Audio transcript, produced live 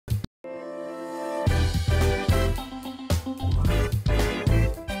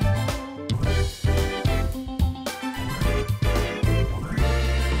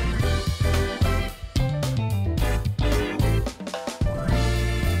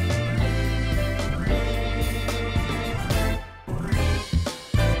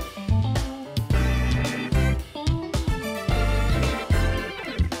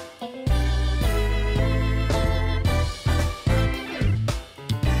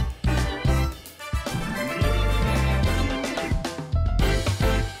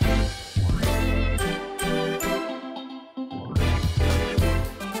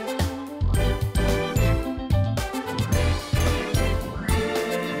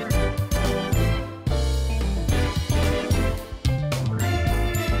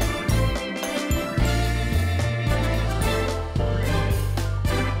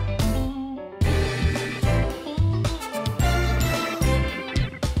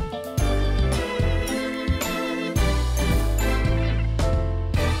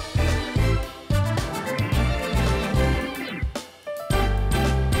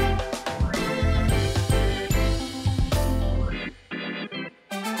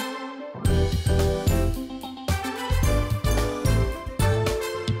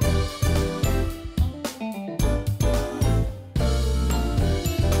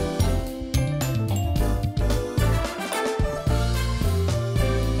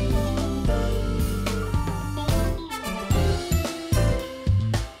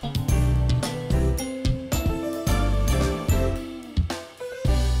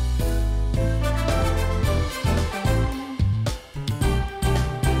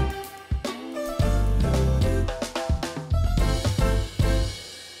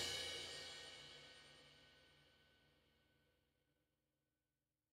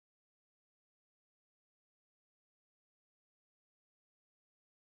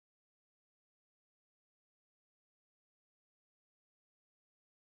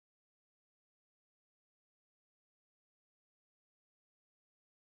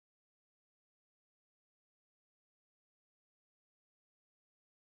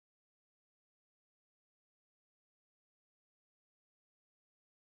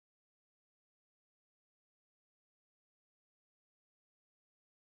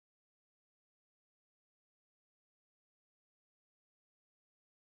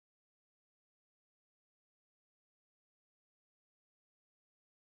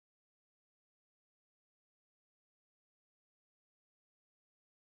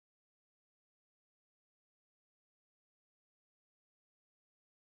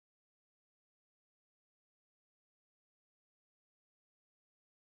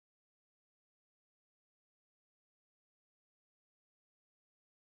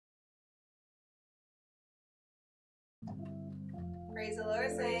Praise the Lord,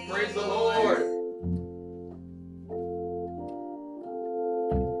 saints. Praise the Lord.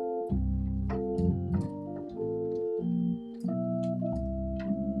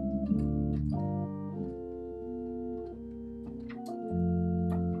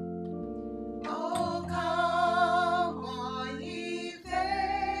 Oh, come, all ye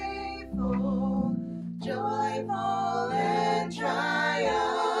faithful, joyful and triumphant.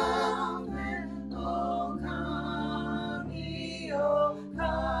 Oh,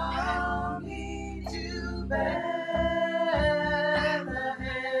 come ye to Bethlehem.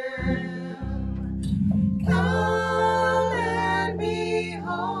 Come and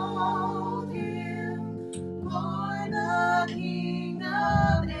behold him, born the King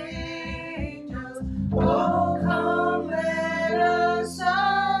of angels. Oh, come, let us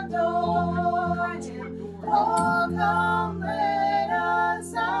adore him. Oh, come, let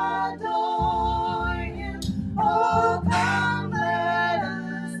us adore him. Oh, come, let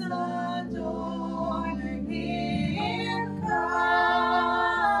us adore him,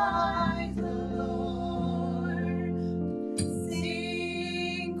 Christ the Lord.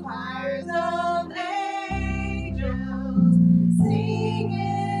 Sing, choirs of angels, sing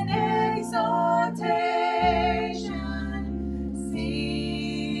in exaltation.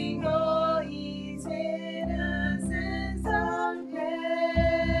 Sing, all ye citizens of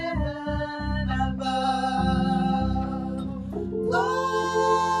heaven above.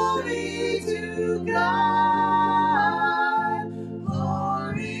 Glory to God,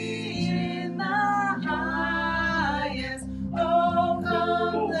 glory in the highest. Oh,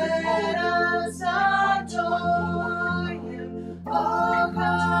 come, let us adore him. Oh,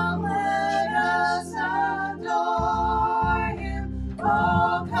 come, let us adore him.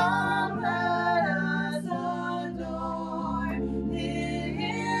 Oh, come, let us adore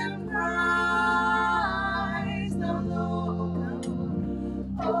him, Christ the Lord.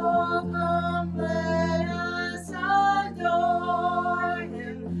 Oh, come, let us adore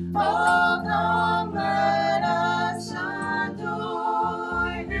him. Oh, come, let us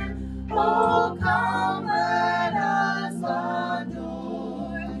adore him. Oh, come, let us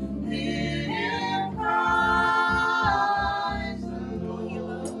adore him, Christ the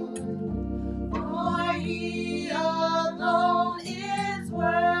Lord. For he alone is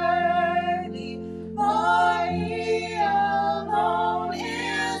worthy. For he alone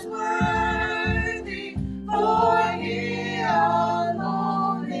is worthy. For he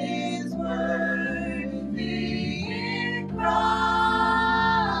alone is worthy, Christ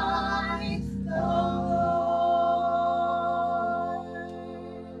the Lord.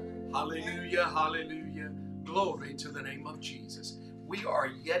 Hallelujah, hallelujah. Glory to the name of Jesus. We are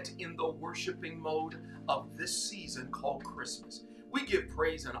yet in the worshiping mode of this season called Christmas. We give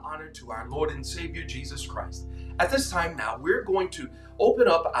praise and honor to our Lord and Savior Jesus Christ. At this time now, we're going to open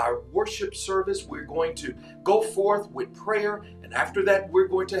up our worship service. We're going to go forth with prayer, and after that, we're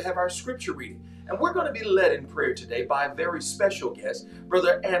going to have our scripture reading. And we're going to be led in prayer today by a very special guest,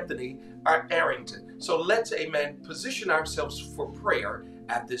 Brother Anthony Arrington. So let's, amen, position ourselves for prayer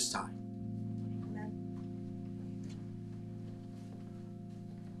at this time.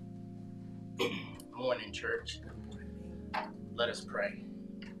 Good morning, church. Let us pray.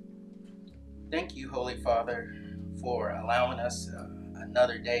 Thank you, Holy Father, for allowing us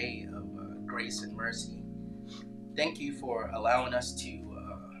another day of grace and mercy. Thank you for allowing us to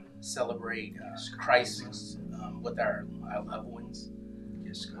celebrate Christmas with our loved ones.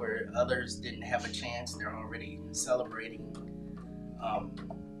 Where others didn't have a chance, they're already celebrating.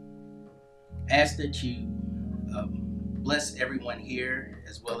 Ask that you bless everyone here,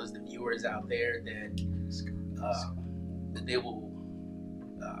 as well as the viewers out there, that they will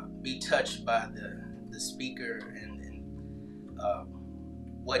be touched by the speaker and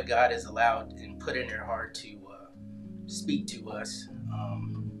what God has allowed and put in their heart to speak to us.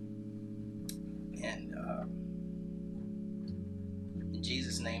 In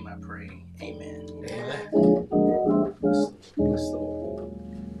Jesus' name I pray, amen. Amen. Bless the Lord.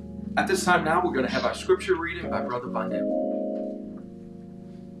 At this time now, we're going to have our scripture reading by Brother Vandel.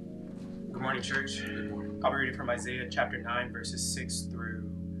 Good morning, church. I'll be reading from Isaiah chapter 9, verses 6 through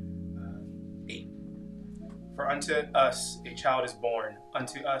 8. For unto us a child is born,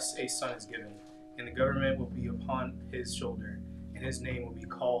 unto us a son is given, and the government will be upon his shoulder, and his name will be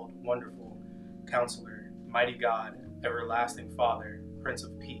called Wonderful, Counselor, Mighty God, Everlasting Father, Prince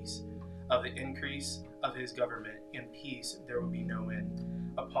of Peace. Of the increase of his government and peace there will be no end,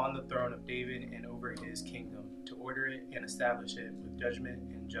 upon the throne of David and over his kingdom, to order it and establish it with judgment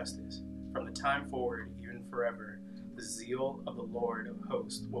and justice. From the time forward, even forever, the zeal of the Lord of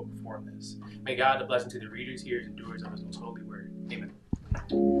hosts will perform this. May God, the blessing to the readers, hearers, and doers of his most holy word, Amen.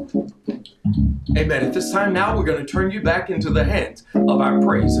 Amen. At this time now, we're going to turn you back into the hands of our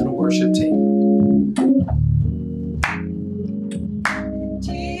praise and worship team.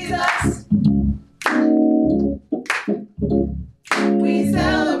 Jesus, we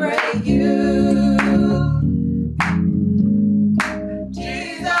celebrate you.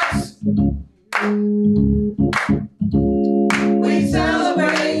 Jesus, we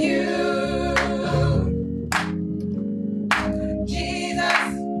celebrate you.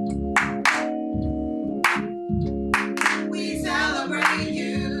 Jesus, we celebrate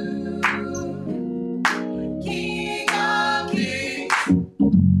you. King of kings,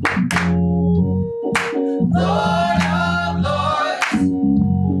 Lord of lords,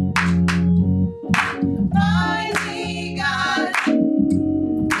 mighty God,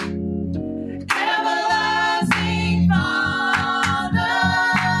 everlasting Father,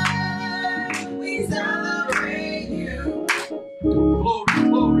 we celebrate you. Glory,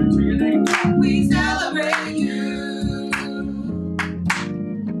 glory to your name. We celebrate you.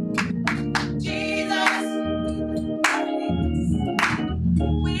 Jesus,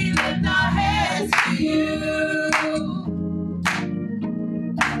 we lift our hands to you.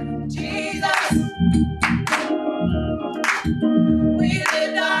 Jesus, we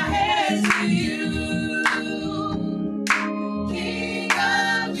lift our hands to you. King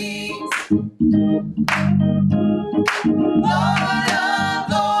of kings, Lord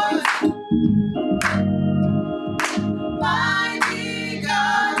of lords, mighty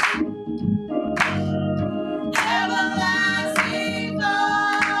God, everlasting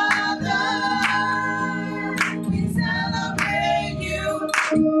Father, we celebrate you.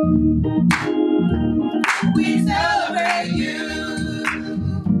 We celebrate you.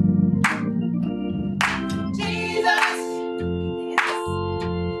 Jesus,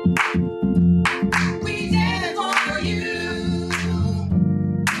 we dance for you.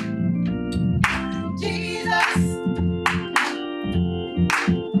 Jesus,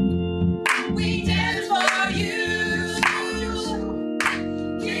 we dance for you.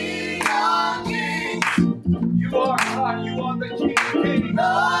 King of kings, You are God. You are the King of Kings.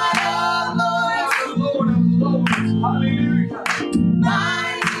 Lord of lords,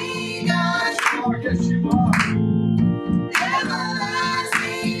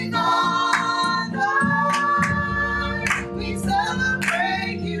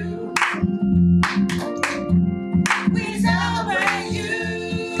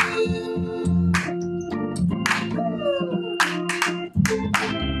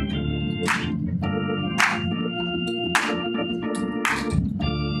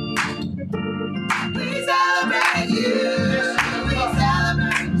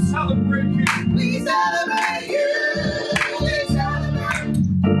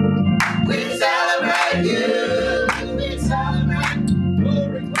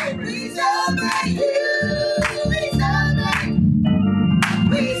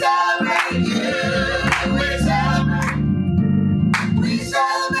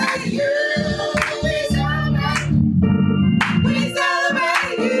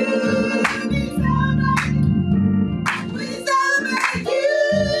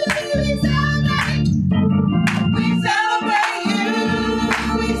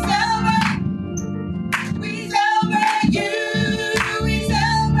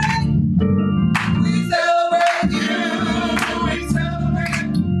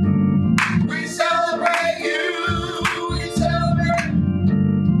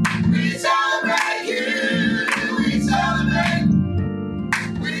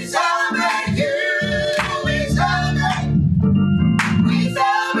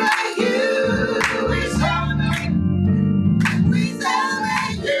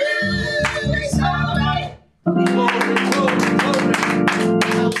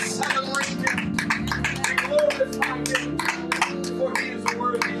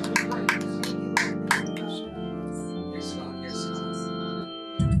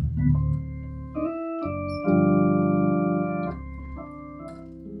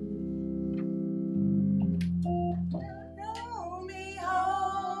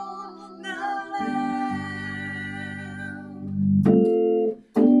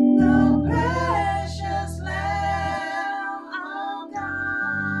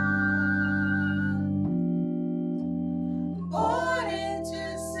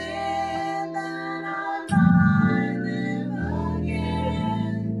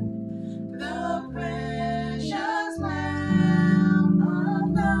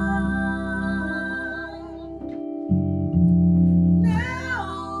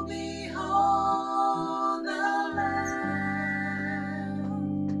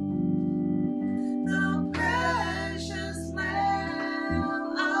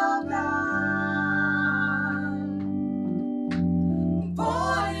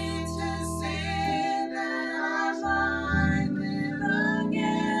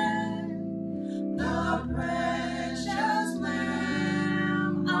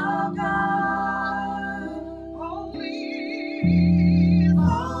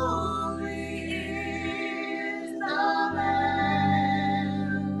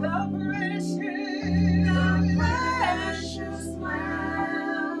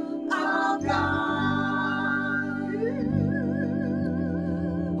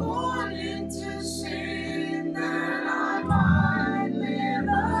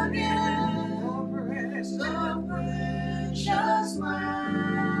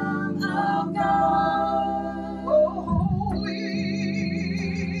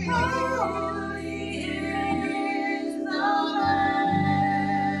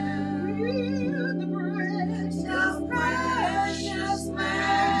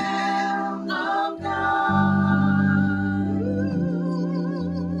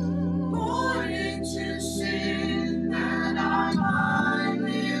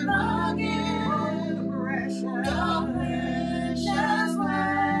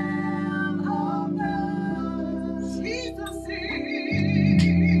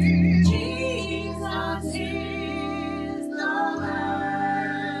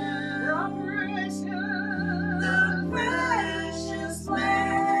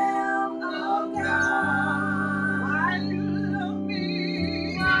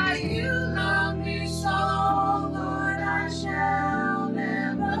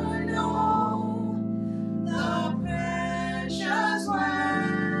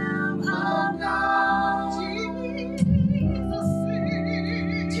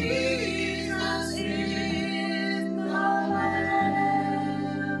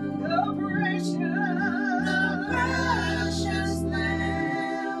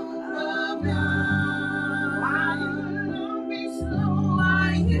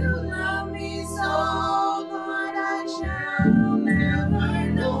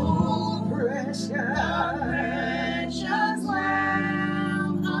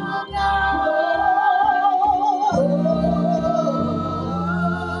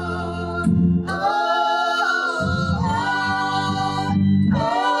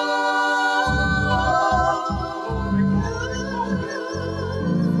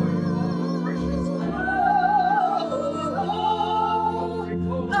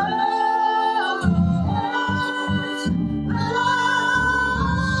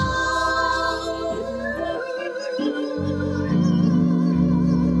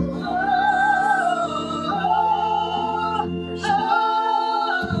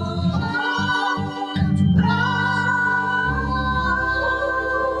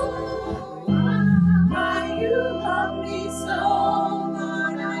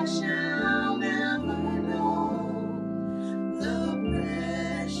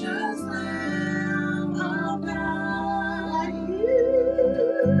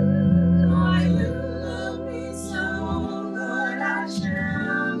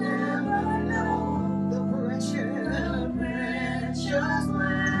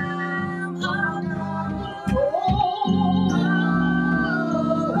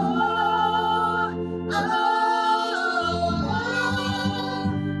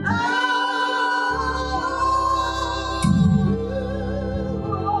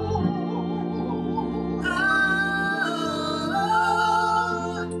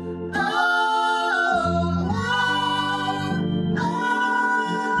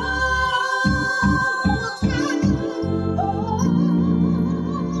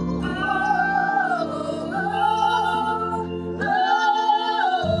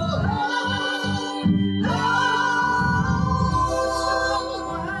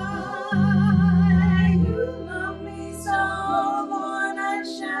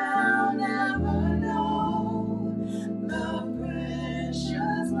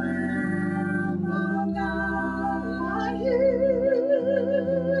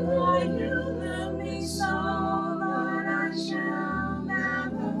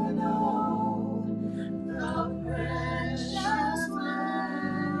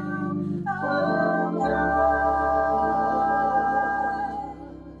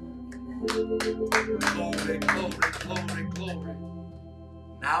 Glory, glory, glory, glory.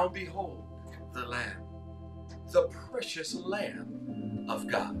 Now behold the Lamb, the precious Lamb of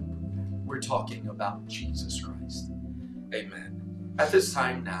God. We're talking about Jesus Christ. Amen. At this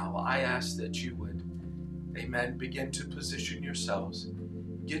time now, I ask that you would, amen, begin to position yourselves.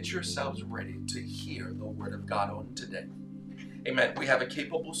 Get yourselves ready to hear the word of God on today. Amen. We have a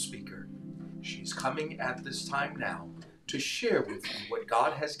capable speaker. She's coming at this time now to share with you what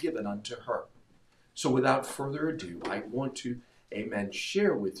God has given unto her. So without further ado, I want to, amen,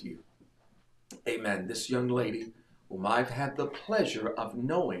 share with you, amen, this young lady whom I've had the pleasure of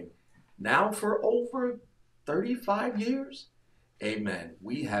knowing now for over 35 years. Amen.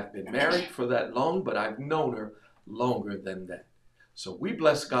 We have been married for that long, but I've known her longer than that. So we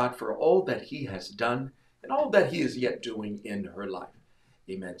bless God for all that he has done and all that he is yet doing in her life.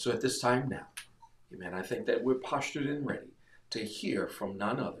 Amen. So at this time now, amen, I think that we're postured and ready to hear from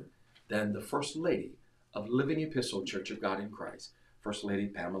none other than the First Lady of Living Epistle Church of God in Christ, First Lady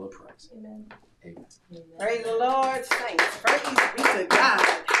Pamela Price. Amen. Amen. Praise the Lord, saints. Praise be to God.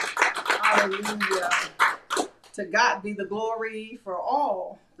 Hallelujah. To God be the glory for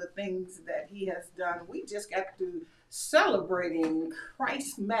all the things that he has done. We just got to celebrating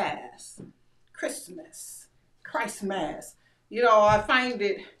Christ Mass, Christmas, Christ Mass. You know, I find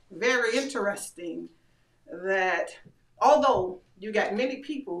it very interesting that although you got many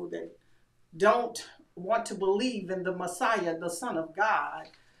people that don't want to believe in the Messiah, the Son of God,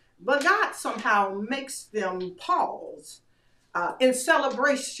 but God somehow makes them pause in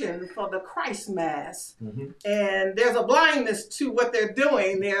celebration for the Christ Mass. Mm-hmm. And there's a blindness to what they're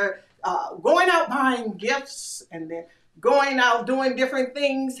doing. They're going out buying gifts, and they're going out doing different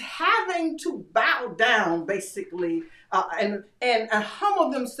things, having to bow down basically and humble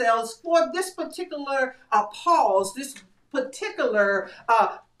themselves for this particular pause, this particular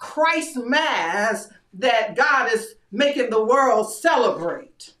Christ Mass that God is making the world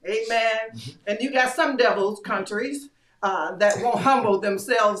celebrate. Amen. Mm-hmm. And you got some devils countries that won't humble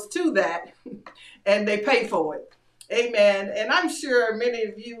themselves to that, and they pay for it. Amen. And I'm sure many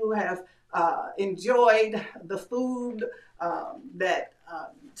of you have enjoyed the food that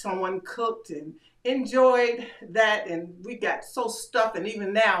someone cooked and enjoyed that, and we got so stuffed, and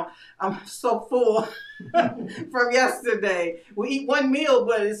even now I'm so full from yesterday. We eat one meal,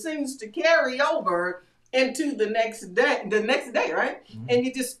 but it seems to carry over into the next day, right? Mm-hmm. And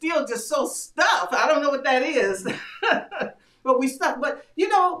you just still just so stuffed. I don't know what that is. But we stuffed. But you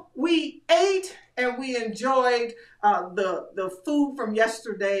know, we ate and we enjoyed the food from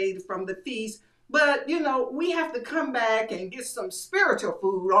yesterday, from the feast. But you know, we have to come back and get some spiritual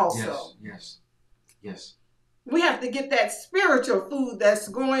food also. Yes. We have to get that spiritual food that's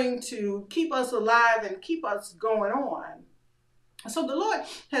going to keep us alive and keep us going on. So the Lord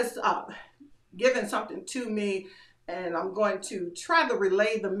has given something to me, and I'm going to try to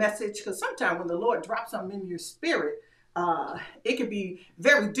relay the message, because sometimes when the Lord drops something in your spirit, it can be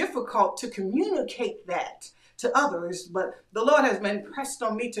very difficult to communicate that to others. But the Lord has been pressed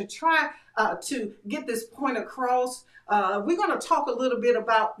on me to try to get this point across. We're going to talk a little bit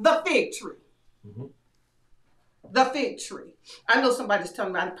about the fig tree. Mm-hmm. The fig tree. I know somebody's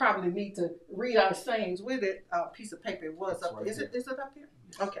telling me I probably need to read our sayings with it. A piece of paper. It was That's up. right Is there. it up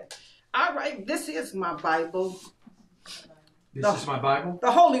there? Okay. All right. This is my Bible. This is my Bible,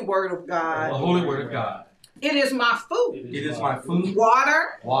 The Holy Word of the God. Holy Word of God. It is my food. It is my food,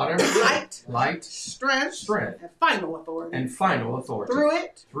 Water, water, light, strength, strength, and final authority. and final authority.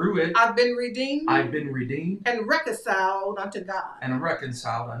 Through it, I've been redeemed been redeemed and reconciled unto God. and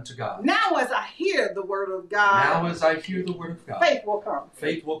reconciled unto God. Now as I hear the Word of God, Now as I hear the Word of God, faith will come.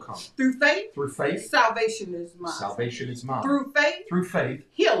 faith will come. Through faith, Through faith, salvation is mine. salvation is mine. Through faith,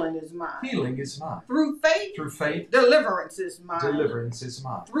 healing is mine. Healing is mine. Through faith, deliverance is mine. deliverance is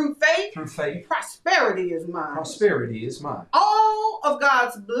mine. Through faith, prosperity is mine. prosperity is mine. All of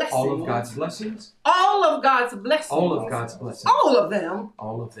God's blessings. All of God's blessings. All of God's blessings. All of God's blessings. All of them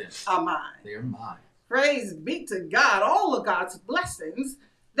All of them. are mine. They're mine. Praise be to God. All of God's blessings,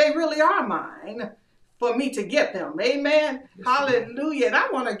 they really are mine for me to get them. Amen. Yes, hallelujah. And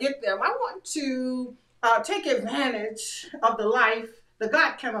I want to get them. I want to take advantage of the life, the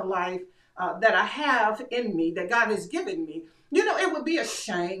God kind of life that I have in me, that God has given me. You know, it would be a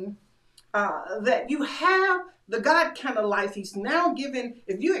shame that you have the God kind of life He's now given.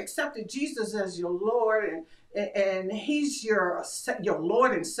 If you accepted Jesus as your Lord and He's your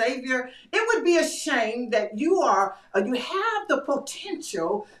Lord and Savior, it would be a shame that you have the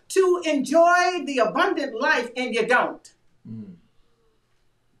potential to enjoy the abundant life and you don't. Mm.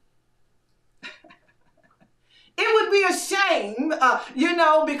 It would be a shame,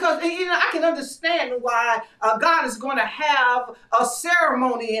 because, I can understand why God is going to have a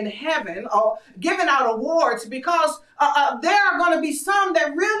ceremony in heaven or giving out awards, because there are going to be some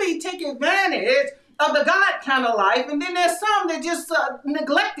that really take advantage of the God kind of life. And then there's some that just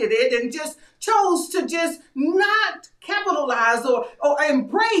neglected it and just chose to just not capitalize or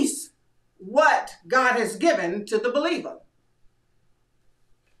embrace what God has given to the believer.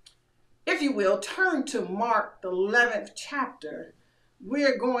 If you will, turn to Mark, the 11th chapter.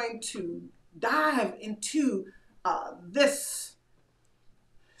 We're going to dive into this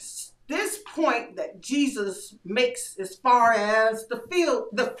point that Jesus makes as far as the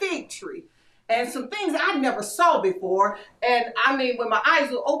fig tree. and some things I never saw before. And I mean, when my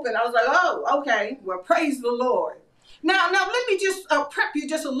eyes were open, I was like, oh, okay, well, praise the Lord. Now let me just prep you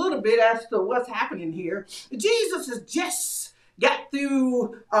just a little bit as to what's happening here. Jesus has just got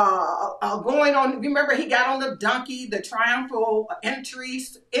through going on. Remember, he got on the donkey, the triumphal entry.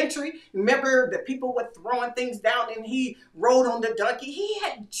 Remember, the people were throwing things down, and he rode on the donkey. He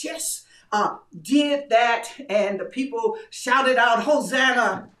had just did that, and the people shouted out,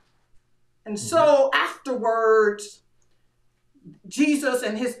 Hosanna. And so afterwards, Jesus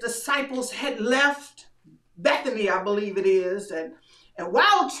and his disciples had left Bethany, I believe it is. And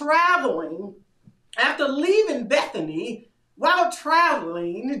while traveling, after leaving Bethany, while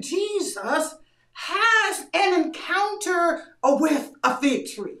traveling, Jesus has an encounter with a fig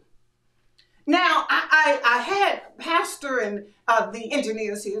tree. Now, I had Pastor and the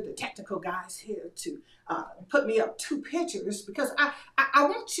engineers here, the technical guys here, to put me up 2 pictures, because I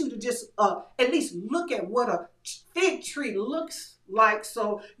want you to just at least look at what a fig tree looks like,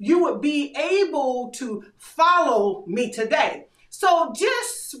 so you would be able to follow me today. So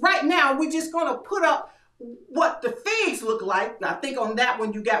just right now, we're just going to put up what the figs look like. I think on that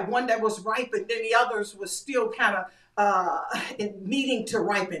one, you got one that was ripe, and then the others was still kind of needing to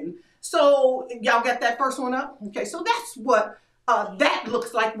ripen. So y'all got that first one up? Okay, so that's what that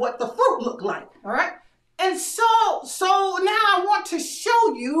looks like, what the fruit looked like, all right? And so now I want to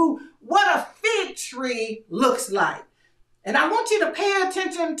show you what a fig tree looks like. And I want you to pay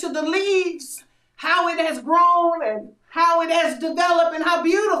attention to the leaves, how it has grown and how it has developed and how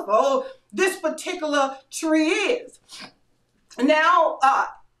beautiful this particular tree is. Now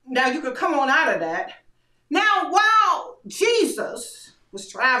you can come on out of that. Now, while Jesus was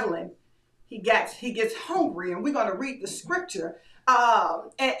traveling, he gets hungry, and we're going to read the scripture.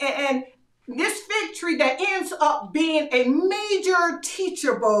 And this fig tree that ends up being a major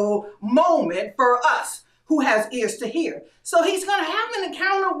teachable moment for us who has ears to hear. So he's going to have an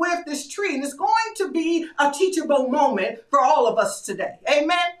encounter with this tree, and it's going to be a teachable moment for all of us today.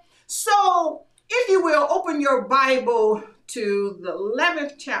 Amen. So if you will, open your Bible to the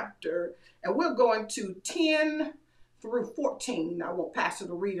 11th chapter, and we're going to 10 through 14. I want Pastor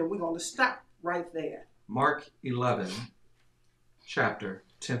to read, and we're going to stop right there. Mark 11, chapter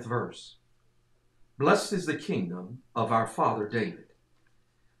 10th verse. Blessed is the kingdom of our father David,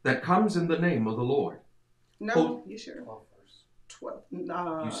 that comes in the name of the Lord. No, you sure? 12.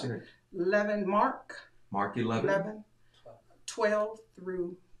 You said 11, Mark 11, 12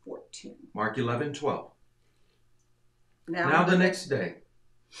 through 14. Mark 11, 12. Now the next day,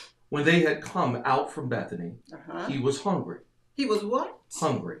 when they had come out from Bethany, he was hungry. He was what?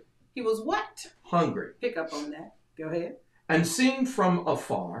 Hungry. He was what? Hungry. Pick up on that. Go ahead. And seeing from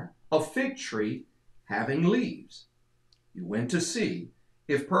afar a fig tree having leaves, he went to see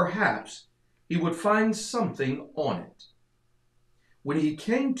if perhaps he would find something on it. When he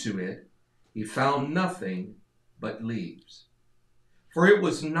came to it, he found nothing but leaves, for it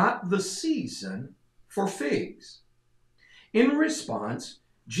was not the season for figs. In response,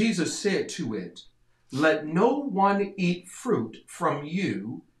 Jesus said to it, "Let no one eat fruit from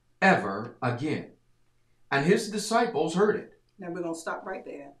you ever again." And his disciples heard it. Now we're going to stop right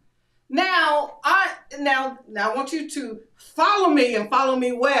there. Now I want you to follow me, and follow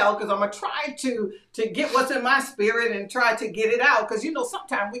me well, because I'm going to try to get what's in my spirit and try to get it out. Because,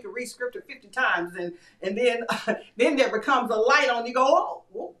 sometimes we can read scripture 50 times and then there becomes a light on you. Go,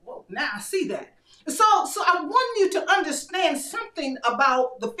 whoa, now I see that. So I want you to understand something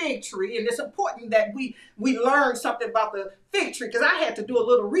about the fig tree, and it's important that we learn something about the fig tree, because I had to do a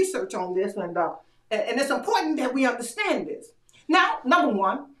little research on this, and it's important that we understand this. Now, number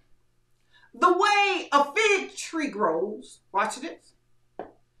one, the way a fig tree grows, watch this.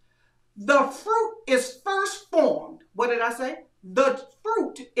 The fruit is first formed. What did I say? The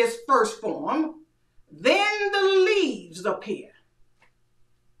fruit is first formed, then the leaves appear.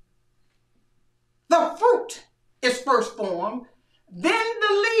 The fruit is first formed, then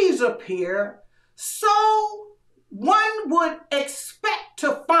the leaves appear. So one would expect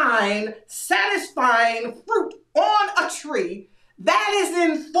to find satisfying fruit on a tree that is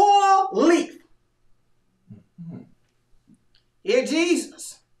in full leaf. Here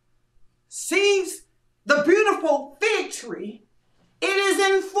Jesus sees the beautiful fig tree. It is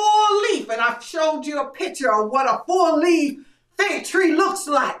in full leaf, and I've showed you a picture of what a full leaf fig tree looks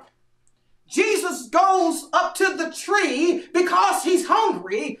like. Jesus goes up to the tree because he's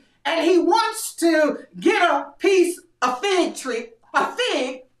hungry, and he wants to get a fig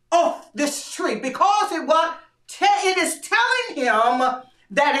off this tree, because it is telling him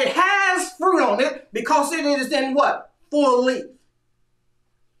that it has fruit on it, because it is in what? Full leaf.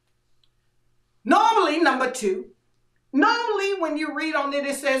 Normally, number two, normally when you read on it,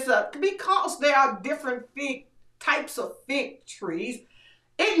 it says because there are different types of fig trees,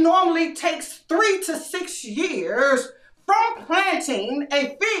 it normally takes 3 to 6 years from planting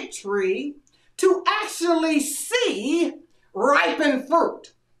a fig tree to actually see ripened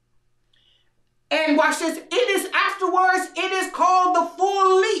fruit. And watch this, it is afterwards, it is called the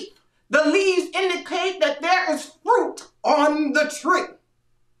full leaf. The leaves indicate that there is fruit on the tree.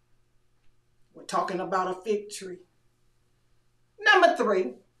 We're talking about a fig tree. Number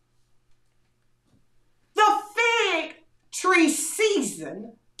 3, the fig tree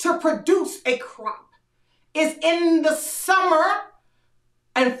season to produce a crop is in the summer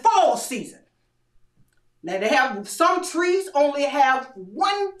and fall season. Now they have, some trees only have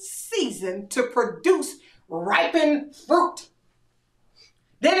one season to produce ripened fruit.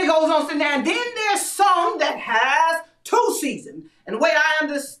 Then it goes on to now, and then there's some that has 2 seasons. And the way I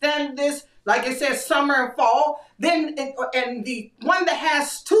understand this, like it says summer and fall, then and the one that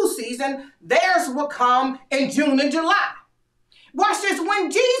has 2 seasons, theirs will come in June and July. Watch this,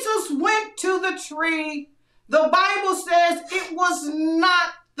 when Jesus went to the tree, the Bible says it was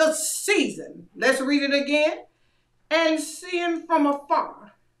not the season. Let's read it again. And seeing from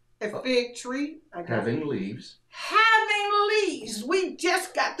afar a fig tree having leaves. Having leaves. We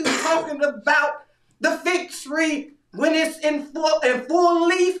just got through talking about the fig tree when it's in full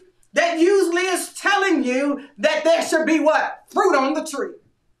leaf. That usually is telling you that there should be what? Fruit on the tree.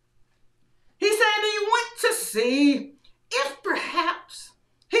 He said he went to see if perhaps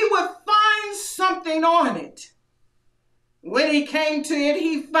he would find something on it. When he came to it,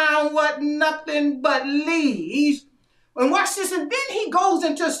 he found what? Nothing but leaves. And watch this, and then he goes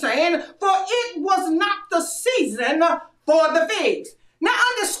into saying, for it was not the season for the figs. Now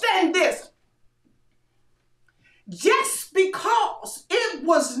understand this. Just because it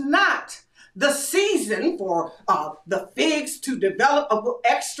was not the season for the figs to develop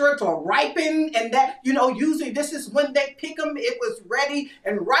extra or ripen, and that, you know, usually this is when they pick them, it was ready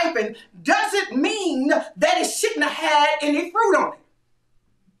and ripened, doesn't mean that it shouldn't have had any fruit on it.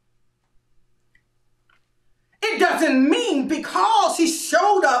 It doesn't mean because he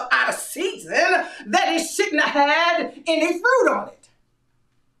showed up out of season that it shouldn't have had any fruit on it.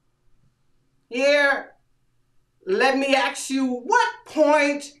 Here, let me ask you, what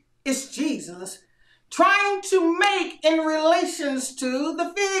point is Jesus trying to make in relations to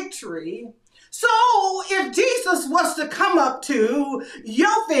the fig tree? So if Jesus was to come up to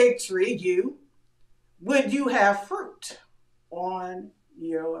your fig tree, would you have fruit on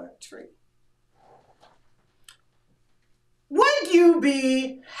your tree? Would you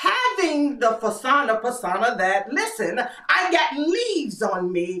be having the persona that, listen, I got leaves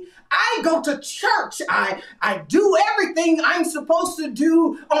on me. I go to church. I do everything I'm supposed to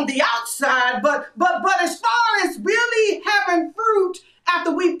do on the outside, but as far as really having fruit,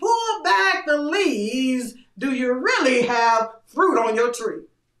 after we pull back the leaves, do you really have fruit on your tree?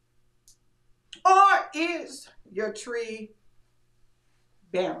 Or is your tree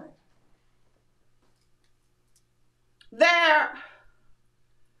barren? There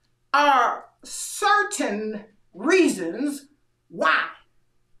are certain reasons why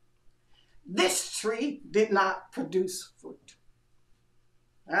this tree did not produce fruit.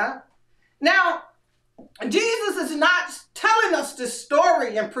 Now, Jesus is not telling us this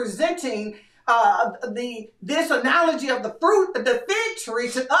story and presenting this analogy of the fruit of the fig tree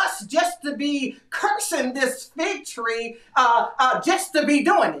to us just to be cursing this fig tree, just to be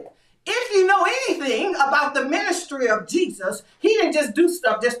doing it. If you know anything about the ministry of Jesus, he didn't just do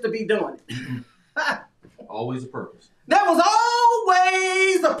stuff just to be doing it. Always a purpose. There was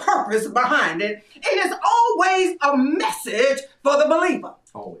always a purpose behind it. And there's always a message for the believer.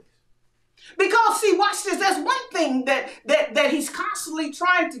 Always. Because, see, watch this. There's one thing that he's constantly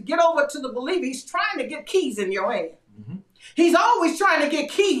trying to get over to the believer. He's trying to get keys in your hand. Mm-hmm. He's always trying to get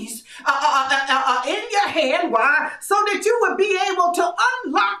keys in your hand. Why? So that you would be able to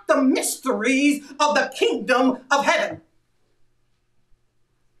unlock the mysteries of the kingdom of heaven.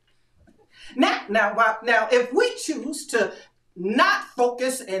 Now, if we choose to not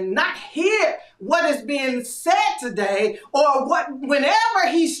focus and not hear what is being said today, or whenever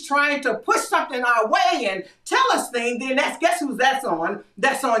he's trying to push something our way and tell us things, then guess who that's on?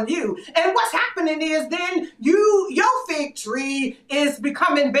 That's on you. And what's happening is then your fig tree is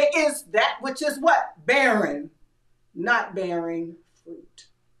becoming is that which is what? Barren, not bearing fruit.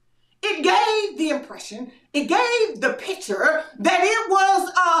 It gave the impression, it gave the picture that it was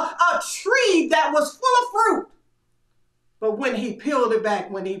a tree that was full of fruit. But when he peeled it back,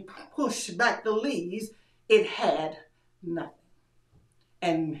 when he pushed back the leaves, it had nothing.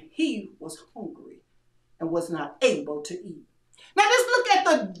 and he was hungry and was not able to eat. Now let's look at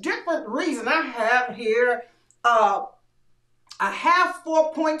the different reason I have here. I have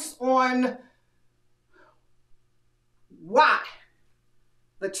 4 points on why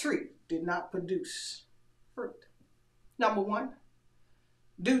the tree did not produce fruit. Number one,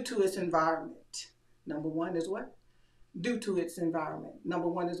 due to its environment. Number one is what? Due to its environment. Number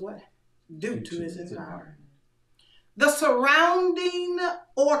one is what? Due to its environment. The surrounding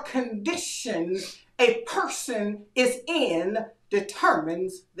or conditions a person is in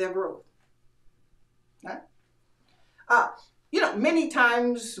determines their growth. Right? Many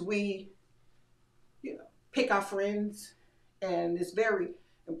times we, pick our friends, and it's very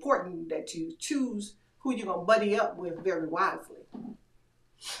important that you choose who you're going to buddy up with very wisely.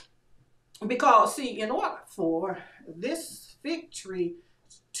 Because, see, in order for this fig tree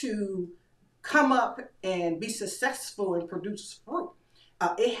to come up and be successful and produce fruit,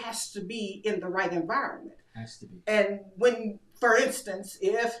 it has to be in the right environment. Has to be. And when, for instance,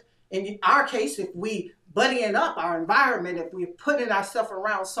 if in our case, if we buddying up our environment, if we're putting ourselves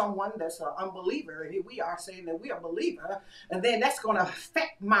around someone that's an unbeliever, and here we are saying that we are a believer, and then that's going to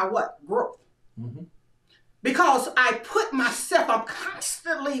affect my what? Growth. Mm-hmm. Because I'm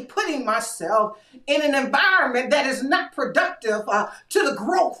constantly putting myself in an environment that is not productive to the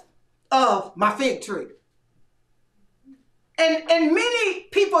growth of my fig tree. And many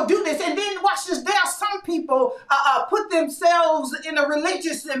people do this. And then watch this, there are some people put themselves in a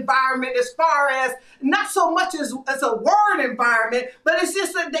religious environment as far as not so much as a word environment, but it's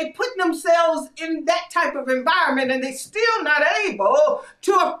just that they put themselves in that type of environment and they're still not able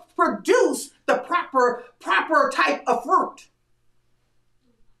to produce the proper type of fruit.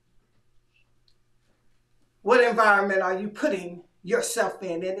 What environment are you putting yourself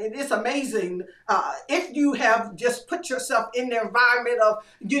in? And it's amazing if you have just put yourself in the environment of,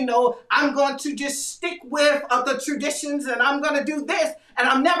 I'm going to just stick with the traditions and I'm going to do this and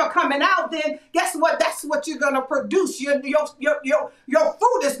I'm never coming out, then guess what? That's what you're going to produce. Your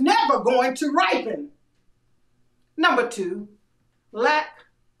fruit is never going to ripen. Number two, lack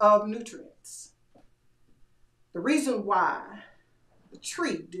of nutrients. The reason why the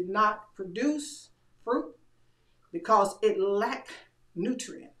tree did not produce fruit because it lacked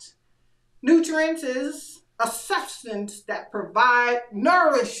nutrients. Nutrients is a substance that provides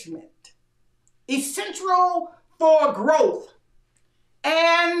nourishment, essential for growth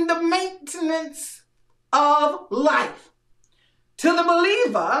and the maintenance of life. To the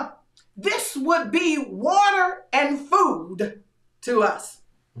believer, this would be water and food to us.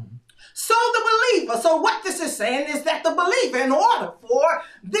 So what this is saying is that the believer, in order for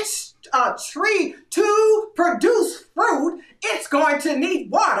this tree to produce fruit, it's going to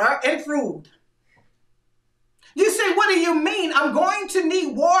need water and food. You say, what do you mean? I'm going to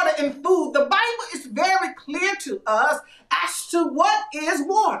need water and food. The Bible is very clear to us as to what is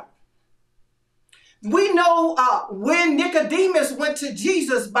water. We know when Nicodemus went to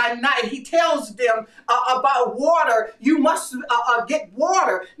Jesus by night, he tells them about water. You must get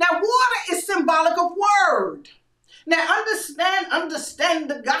water. Now, water is symbolic of word. Now,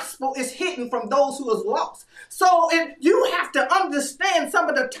 understand the gospel is hidden from those who is lost. So you have to understand some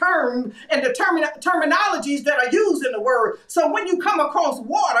of the term and the terminologies that are used in the word. So when you come across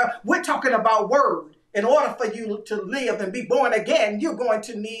water, we're talking about word. In order for you to live and be born again, you're going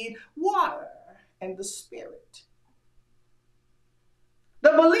to need water and the Spirit.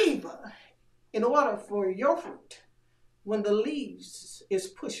 The believer, in order for your fruit, when the leaves is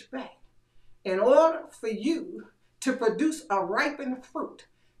pushed back, in order for you to produce a ripened fruit,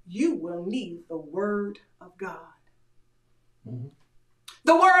 you will need the Word of God. Mm-hmm.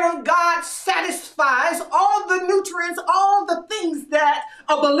 The Word of God satisfies all the nutrients, all the things that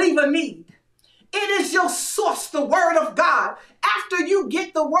a believer needs. It is your source, the Word of God. After you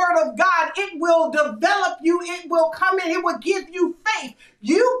get the Word of God, it will develop you. It will come in. It will give you faith.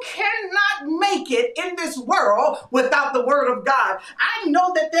 You cannot make it in this world without the Word of God. I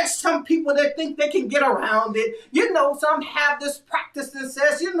know that there's some people that think they can get around it. Some have this practice that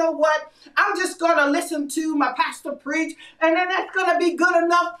says, you know what? I'm just going to listen to my pastor preach, and then that's going to be good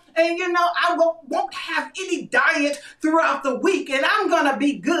enough. And, I won't have any diet throughout the week, and I'm going to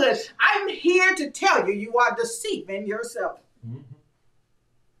be good. I'm here to tell you, you are deceiving yourself. Mm-hmm.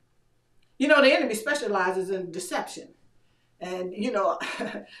 The enemy specializes in deception. And,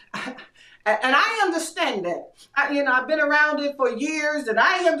 and I understand that. I've been around it for years, and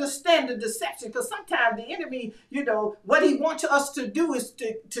I understand the deception, because sometimes the enemy, what he wants us to do is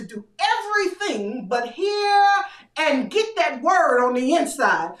to do everything but hear and get that word on the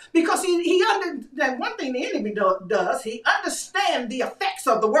inside. Because that one thing the enemy does, he understands the effects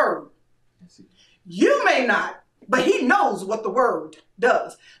of the word. You may not, but he knows what the word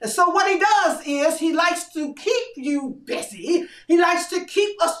does. And so what he does is he likes to keep you busy. He likes to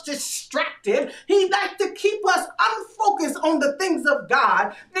keep us distracted. He likes to keep us unfocused on the things of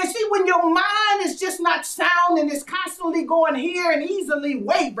God. And see, when your mind is just not sound and is constantly going here and easily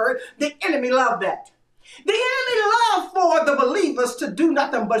wavered, the enemy loves that. The enemy loves for the believers to do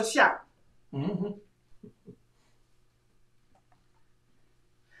nothing but shout. Mm-hmm.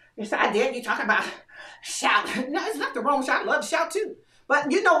 Yes, I did. You talk about shout. No, it's nothing wrong with shout. I love to shout too.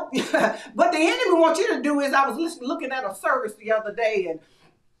 But you know, what the enemy wants you to do is, I was looking at a service the other day, and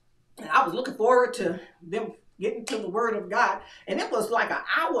I was looking forward to them getting to the word of God. And it was like an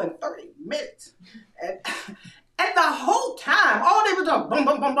hour and 30 minutes. And the whole time, all they were doing, boom,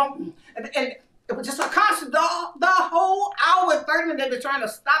 boom, boom, boom. And it was just a constant, the whole hour and 30 minutes, they were trying to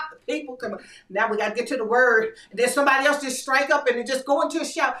stop the people. Now we got to get to the word. And then somebody else just strike up and just go into a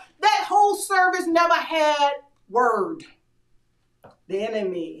shout. That whole service never had word. The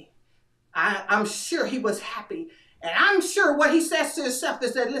enemy, I'm sure he was happy. And I'm sure what he says to himself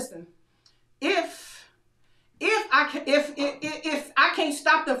is that, listen, if I can't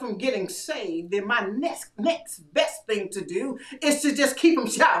stop them from getting saved, then my next best thing to do is to just keep them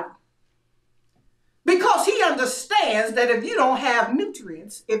shouting. Because he understands that if you don't have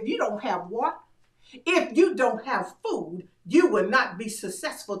nutrients, if you don't have water, if you don't have food, you will not be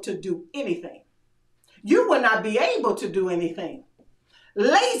successful to do anything. You will not be able to do anything.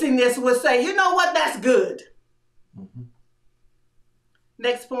 Laziness would say, you know what, that's good. Mm-hmm.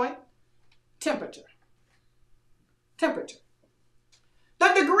 Next point, temperature. Temperature.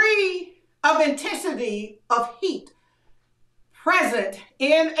 The degree of intensity of heat present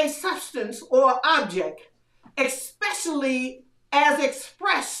in a substance or object, especially as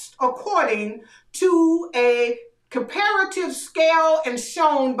expressed according to a comparative scale and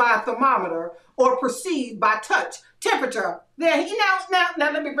shown by a thermometer or perceived by touch. Temperature. Now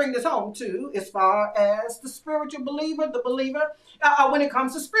let me bring this home too, as far as the spiritual believer, when it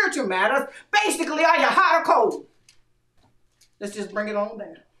comes to spiritual matters. Basically, are you hot or cold? Let's just bring it on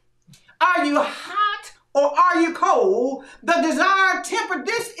down. Are you hot or are you cold? The desired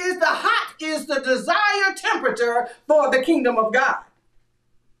temperature, is the desired temperature for the kingdom of God.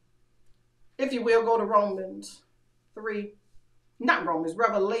 If you will, go to Revelations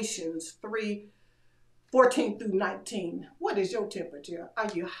 3, 14 through 19. What is your temperature? Are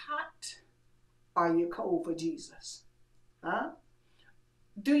you hot? Are you cold for Jesus? Huh?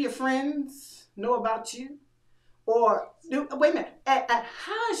 Do your friends know about you? Or, wait a minute,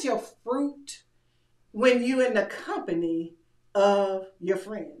 how's your fruit when you're in the company of your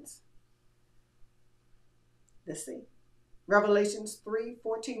friends? Let's see. Revelations 3,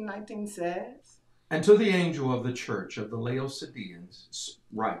 14, 19 says, And to the angel of the church of the Laodiceans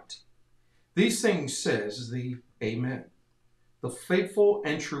write, These things says the Amen, the faithful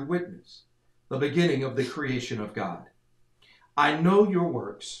and true witness, the beginning of the creation of God. I know your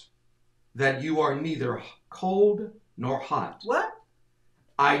works, that you are neither cold nor hot. what?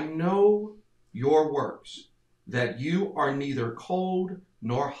 I know your works, that you are neither cold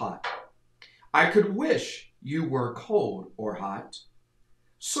nor hot. I could wish you were cold or hot.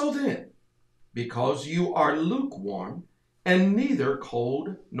 So then, because you are lukewarm and neither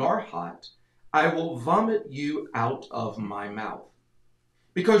cold nor hot, I will vomit you out of my mouth.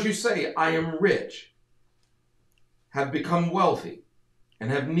 Because you say, I am rich, have become wealthy, and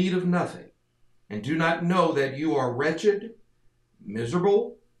have need of nothing, and do not know that you are wretched,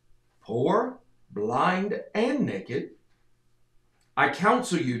 miserable, poor, blind, and naked. I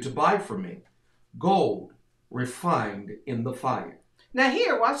counsel you to buy from me gold refined in the fire. Now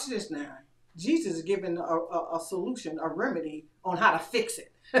here, watch this now. Jesus is giving a solution, a remedy on how to fix it.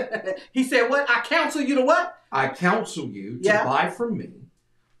 He said, what? I counsel you to what? I counsel you to buy from me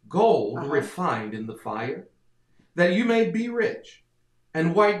gold refined in the fire, that you may be rich,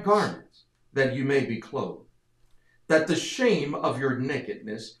 and white garments, that you may be clothed, that the shame of your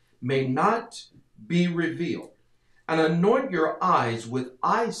nakedness may not be revealed, and anoint your eyes with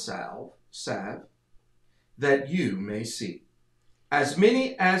eye salve, that you may see. As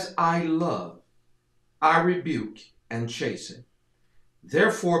many as I love, I rebuke and chasten.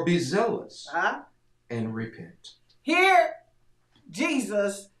 Therefore be zealous and repent. Here,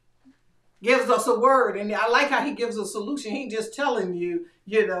 Jesus gives us a word, and I like how he gives a solution. He just telling you,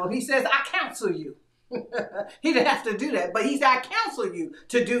 he says, I counsel you. He didn't have to do that, but he said, I counsel you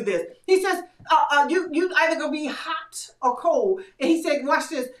to do this. He says, you either going to be hot or cold. And he said, watch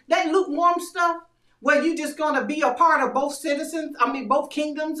this, that lukewarm stuff, where you just going to be a part of both both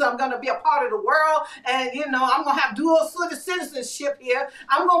kingdoms. I'm going to be a part of the world. And, I'm going to have dual citizenship here.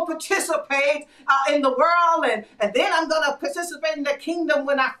 I'm going to participate in the world. And then I'm going to participate in the kingdom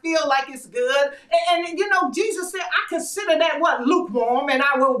when I feel like it's good. And Jesus said, I consider that what? Lukewarm. And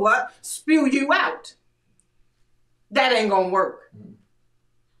I will what? Spew you out. That ain't going to work.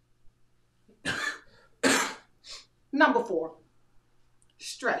 Number 4,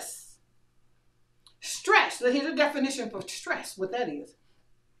 stress. Stress, here's a definition for stress, what that is.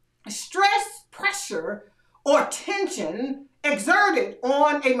 Stress, pressure, or tension exerted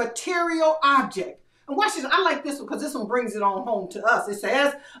on a material object. And watch this, I like this one because this one brings it on home to us. It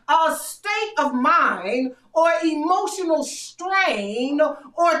says, a state of mind or emotional strain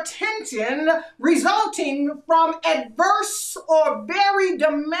or tension resulting from adverse or very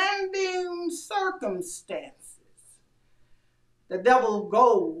demanding circumstances. The devil's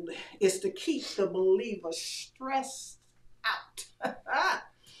goal is to keep the believer stressed out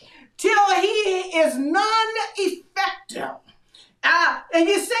till he is non-effective. And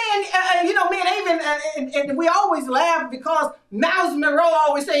you're saying, and we always laugh because Miles Monroe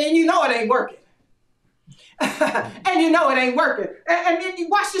always saying, it ain't working. And it ain't working. And then you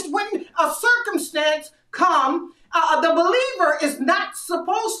watch this, when a circumstance comes, the believer is not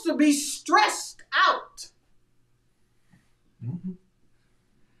supposed to be stressed out. Mm-hmm.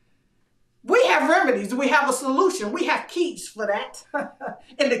 We have remedies. We have a solution. We have keys for that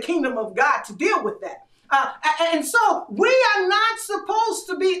in the kingdom of God to deal with that. And so we are not supposed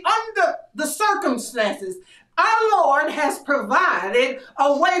to be under the circumstances. Our Lord has provided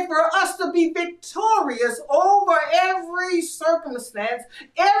a way for us to be victorious over every circumstance,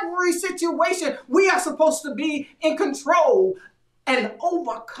 every situation. We are supposed to be in control and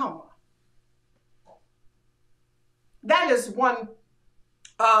overcomer. That is one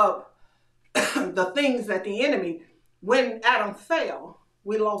of the things that the enemy, when Adam fell,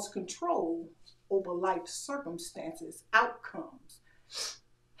 we lost control over life circumstances, outcomes,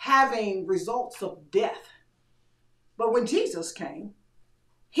 having results of death. But when Jesus came,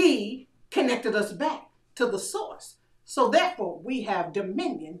 he connected us back to the source. So therefore, we have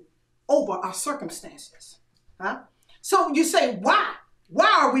dominion over our circumstances. So you say, why?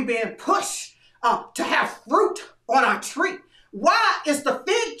 Why are we being pushed to have fruit on our tree? Why is the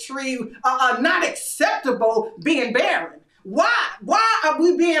fig tree not acceptable being barren? Why are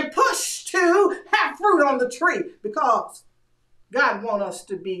we being pushed to have fruit on the tree? Because God wants us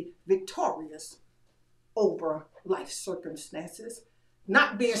to be victorious over life circumstances,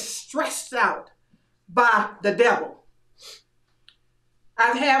 not being stressed out by the devil.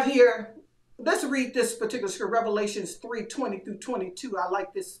 I have here, let's read this particular scripture, Revelations 3:20 through 22. I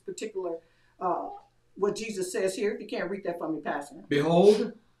like this particular what Jesus says here. If you can't read that for me, Pastor.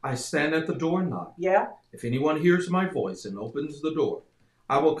 Behold, I stand at the door and knock. Yeah. If anyone hears my voice and opens the door,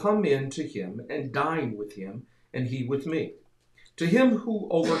 I will come in to him and dine with him, and he with me. To him who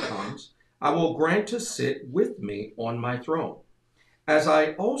overcomes, I will grant to sit with me on my throne, as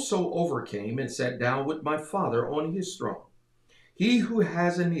I also overcame and sat down with my Father on his throne. He who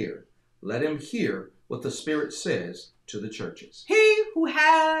has an ear, let him hear what the Spirit says to the churches. He who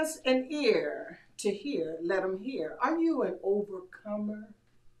has an ear to hear, let him hear. Are you an overcomer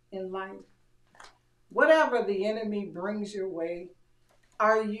in life? Whatever the enemy brings your way,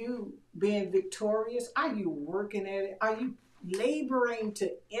 are you being victorious? Are you working at it? Are you laboring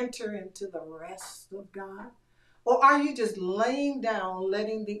to enter into the rest of God? Or are you just laying down,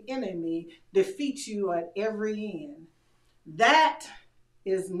 letting the enemy defeat you at every end? That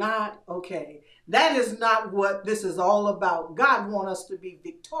is not okay. That is not what this is all about. God wants us to be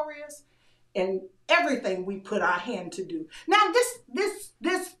victorious in everything we put our hand to do. Now,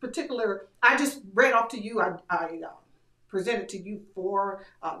 this particular, I just read off to you, I presented to you 4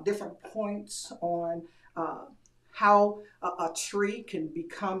 different points on how a tree can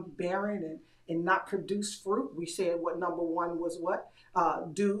become barren and not produce fruit. We said what number 1 was what?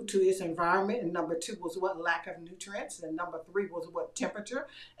 Due to its environment, and number 2 was what? Lack of nutrients, and number 3 was what? Temperature,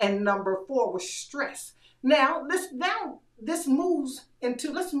 and number 4 was stress. Now let's move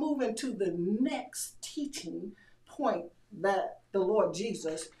into the next teaching point that the Lord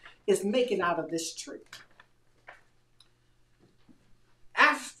Jesus is making out of this tree.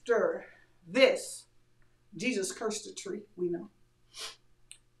 After this, Jesus cursed the tree, we know.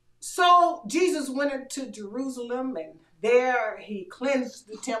 So Jesus went into Jerusalem, and there he cleansed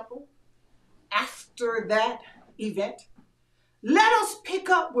the temple. After that event, let us pick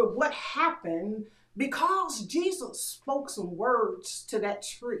up with what happened because Jesus spoke some words to that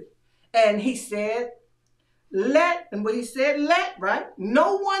tree. And he said, let right?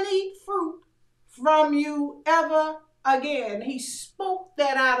 No one eat fruit from you ever again. He spoke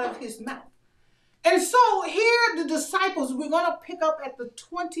that out of his mouth. And so here the disciples, we're going to pick up at the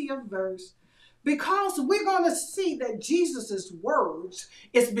 20th verse, because we're going to see that Jesus' words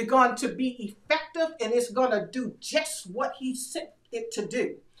is begun to be effective, and it's going to do just what he sent it to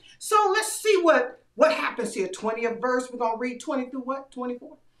do. So let's see what happens here. 20th verse, we're going to read 20 through what?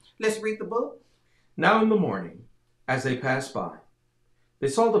 24. Let's read the book. Now in the morning, as they passed by, they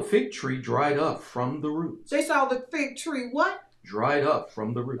saw the fig tree dried up from the roots. They saw the fig tree what? Dried up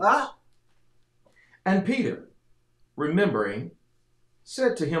from the roots. And Peter, remembering,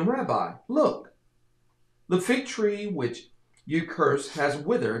 said to him, Rabbi, look, the fig tree which you cursed has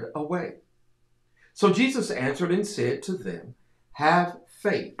withered away. So Jesus answered and said to them, have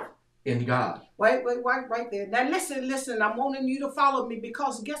faith in God. Wait right there. Now listen, I'm wanting you to follow me,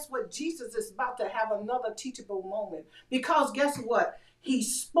 because guess what? Jesus is about to have another teachable moment. Because guess what? He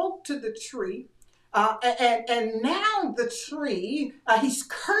spoke to the tree, and now the tree, he's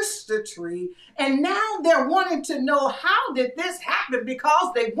cursed the tree, and now they're wanting to know, how did this happen?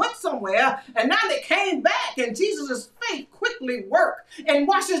 Because they went somewhere, and now they came back, and Jesus' faith quickly worked. And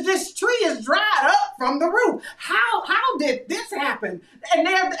watch this tree is dried up from the root. How did this happen? And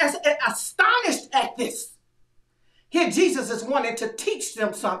they're astonished at this. Here Jesus is wanting to teach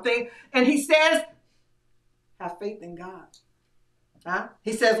them something, and he says, have faith in God.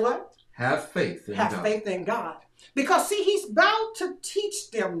 He says what? Have faith in God. Have faith in God. Because see, he's about to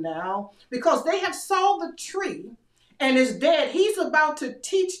teach them now, because they have saw the tree and is dead. He's about to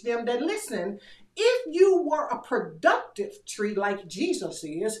teach them that, listen, if you were a productive tree like Jesus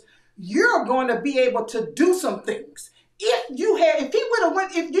is, you're going to be able to do some things. If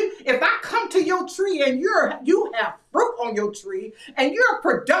I come to your tree and you have fruit on your tree and you're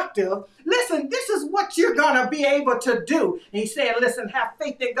productive, listen, this is what you're going to be able to do. And he said, listen, have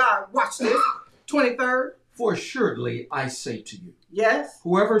faith in God. Watch this. 23rd. For assuredly I say to you, yes,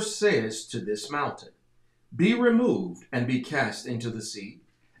 whoever says to this mountain, be removed and be cast into the sea,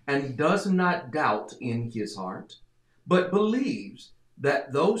 and does not doubt in his heart, but believes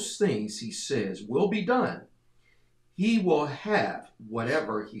that those things he says will be done, he will have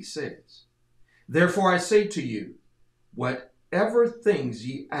whatever he says. Therefore I say to you, whatever things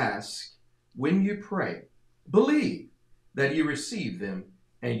ye ask when you pray, believe that ye receive them,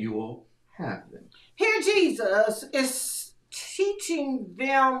 and you will have them. Here Jesus is teaching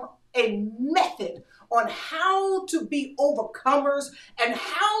them a method on how to be overcomers and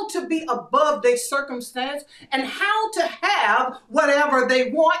how to be above their circumstance and how to have whatever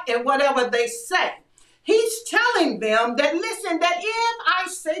they want and whatever they say. He's telling them that, listen, that if I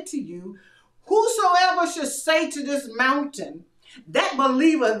say to you, whosoever should say to this mountain, that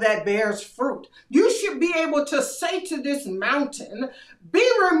believer that bears fruit, you should be able to say to this mountain, be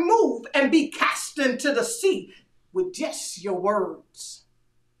removed and be cast into the sea, with just your words.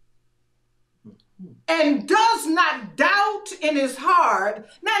 And does not doubt in his heart.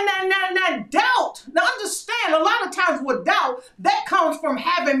 Now doubt. Now understand, a lot of times with doubt, that comes from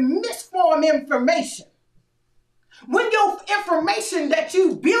having misformed information. When your information that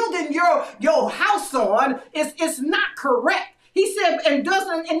you building your house on is not correct. He said, and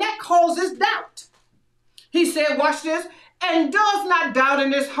that causes doubt. He said, watch this, and does not doubt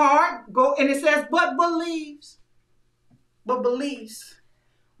in his heart. And it says, but believes. But believes.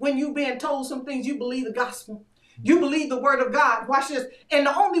 When you've been told some things, you believe the gospel. You believe the word of God. Watch this. And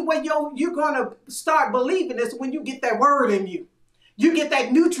the only way you're going to start believing is when you get that word in you. You get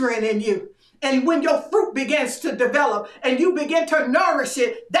that nutrient in you. And when your fruit begins to develop and you begin to nourish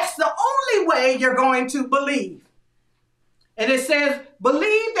it, that's the only way you're going to believe. And it says,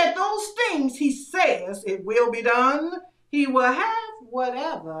 believe that those things he says, it will be done. He will have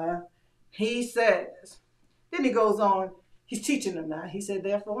whatever he says. Then he goes on. He's teaching them now. He said,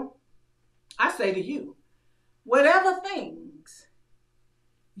 therefore, I say to you, whatever things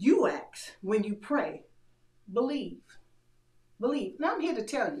you ask when you pray, believe. Believe. Now I'm here to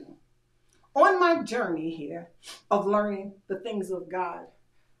tell you, on my journey here of learning the things of God,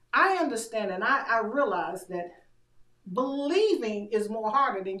 I understand and I realize that believing is more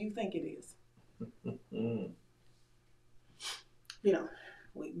harder than you think it is. You know,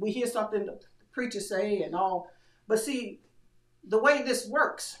 we hear something the preacher say and all, but see, the way this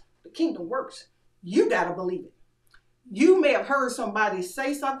works, the kingdom works, you got to believe it. You may have heard somebody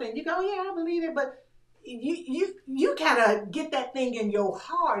say something, you go, yeah, I believe it, but you got to get that thing in your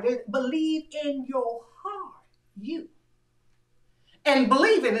heart. Believe in your heart, you. And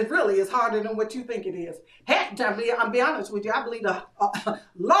believing it really is harder than what you think it is. Half the time, I'll be honest with you, I believe a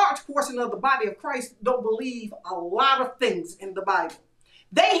large portion of the body of Christ don't believe a lot of things in the Bible.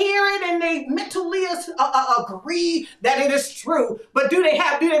 They hear it and they mentally agree that it is true. But do they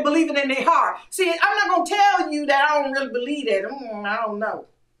believe it in their heart? See, I'm not going to tell you that I don't really believe that. I don't know.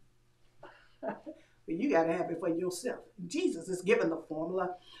 But you got to have it for yourself. Jesus is giving the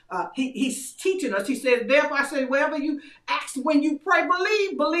formula. He's teaching us. He said, therefore I say, wherever you ask when you pray,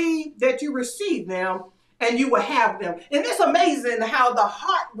 believe that you receive them and you will have them. And it's amazing how the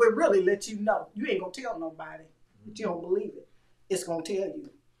heart will really let you know. You ain't going to tell nobody, but you don't believe it. It's going to tell you.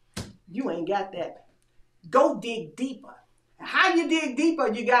 You ain't got that. Go dig deeper. How you dig deeper,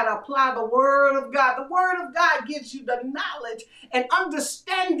 you got to apply the Word of God. The Word of God gives you the knowledge and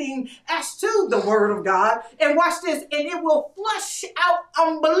understanding as to the Word of God. And watch this, and it will flush out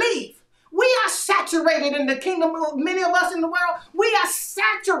unbelief. We are saturated in the kingdom. Many of us in the world, we are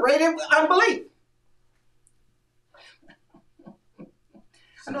saturated with unbelief.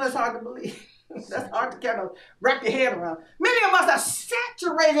 I know it's hard to believe. That's hard to kind of wrap your head around. Many of us are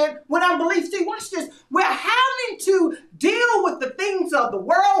saturated with unbelief. See, watch this. We're having to deal with the things of the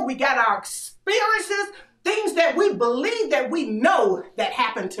world. We got our experiences, things that we believe that we know that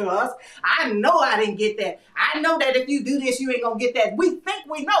happened to us. I know I didn't get that. I know that if you do this, you ain't going to get that. We think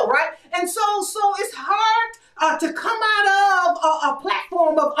we know, right? And so it's hard to come out of a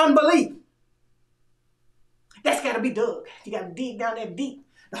platform of unbelief. That's got to be dug. You got to dig down there deep.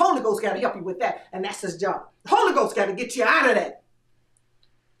 The Holy Ghost got to help you with that, and that's his job. The Holy Ghost got to get you out of that.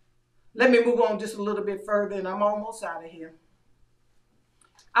 Let me move on just a little bit further, and I'm almost out of here.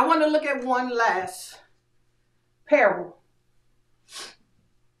 I want to look at one last parable,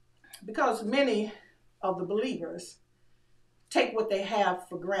 because many of the believers take what they have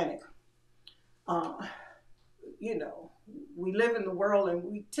for granted. We live in the world, and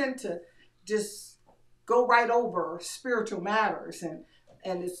we tend to just go right over spiritual matters,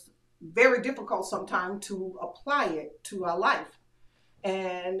 and it's very difficult sometimes to apply it to our life.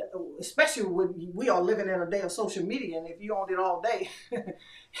 And especially when we are living in a day of social media, and if you own it all day,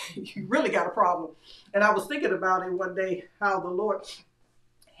 you really got a problem. And I was thinking about it one day, how the Lord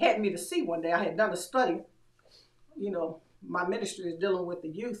had me to see one day. I had done a study. My ministry is dealing with the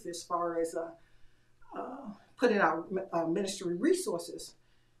youth as far as putting out ministry resources.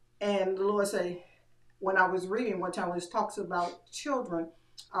 And the Lord said, when I was reading one time, it talks about children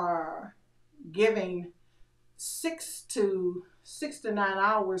are giving 6 to 9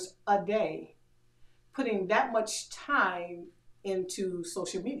 hours a day, putting that much time into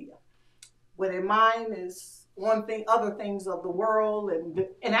social media, where their mind is on other things of the world,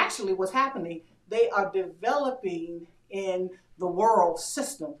 and actually what's happening, they are developing in the world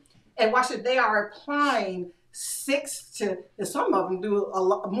system. And watch it, they are applying 6 to, and some of them do a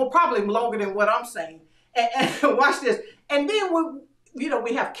lot more, probably longer than what I'm saying. And watch this. And then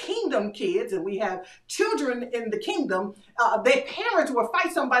we have kingdom kids, and we have children in the kingdom. Their parents will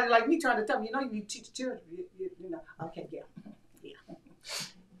fight somebody like me trying to tell them, you need to teach the children. Okay, yeah.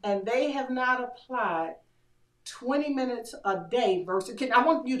 And they have not applied 20 minutes a day versus, I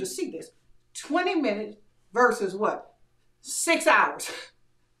want you to see this, 20 minutes versus what? 6 hours.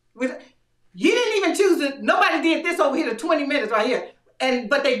 You didn't even choose it. Nobody did this over here, the 20 minutes right here.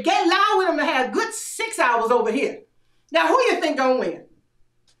 But they allowing them to have a good 6 hours over here. Now, who you think gonna win?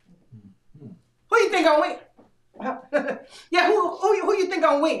 Who you think gonna win? Yeah, who you think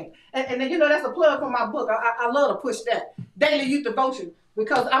gonna win? And that's a plug for my book. I love to push that. Daily Youth Devotion,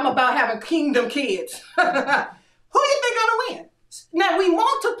 because I'm about having kingdom kids. Who you think gonna win? Now, we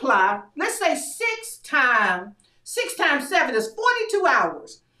multiply, let's say 6 times 7 is 42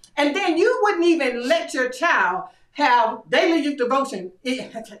 hours. And then you wouldn't even let your child have daily youth devotion.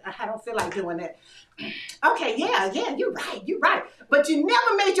 I don't feel like doing that. Okay, yeah, you're right. But you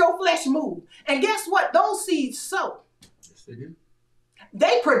never made your flesh move. And guess what? Those seeds sow. Yes, they do.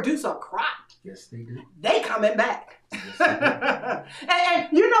 They produce a crop. Yes, they do. They coming back. Yes, they do. and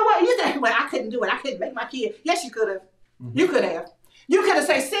you know what? You say, well, I couldn't do it. I couldn't make my kid. Yes, you could have. Mm-hmm. You could have. You could have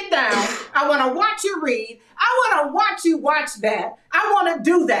said, sit down. I want to watch you read. I want to watch you watch that. I want to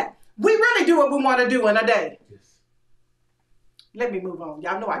do that. We really do what we want to do in a day. Yes. Let me move on.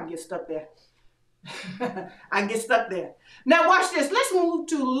 Y'all know I can get stuck there. I can get stuck there. Now watch this. Let's move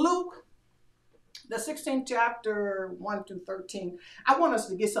to Luke, the 16th chapter, 1 through 13. I want us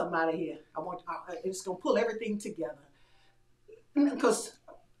to get something out of here. It's going to pull everything together. Because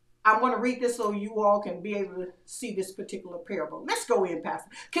I want to read this so you all can be able to see this particular parable. Let's go in,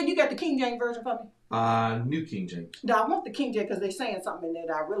 Pastor. Can you get the King James Version for me? New King James. No, I want the King James because they're saying something in there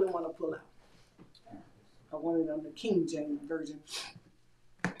that I really want to pull out. I wanted on the King James Version.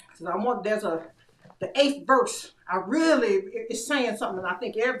 So the 8th verse. It's saying something, and I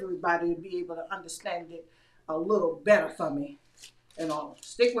think everybody will be able to understand it a little better for me. And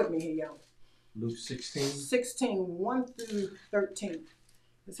stick with me here, y'all. Luke 16. 16, 1 through 13.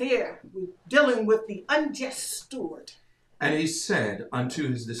 It's here. We're dealing with the unjust steward. And he said unto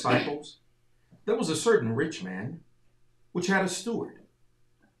his disciples, there was a certain rich man, which had a steward,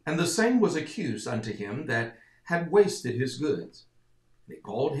 and the same was accused unto him that had wasted his goods. They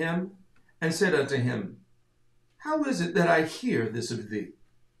called him and said unto him, how is it that I hear this of thee?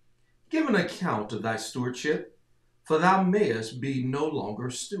 Give an account of thy stewardship, for thou mayest be no longer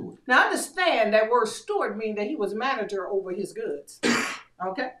steward. Now understand that word steward means that he was manager over his goods.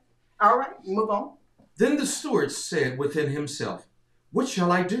 Okay? All right, move on. Then the steward said within himself, what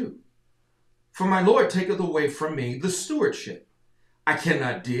shall I do? For my Lord taketh away from me the stewardship. I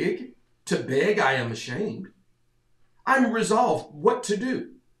cannot dig. To beg I am ashamed. I am resolved what to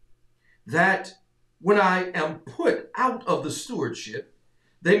do, that when I am put out of the stewardship,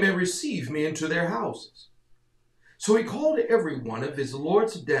 they may receive me into their houses. So he called every one of his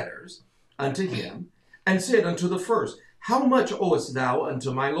Lord's debtors unto him, and said unto the first, how much owest thou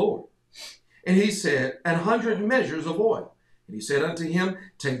unto my Lord? And he said, 100 measures of oil. And he said unto him,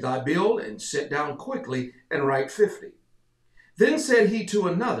 take thy bill, and sit down quickly, and write 50. Then said he to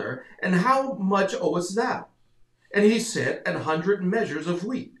another, and how much owest thou? And he said, 100 measures of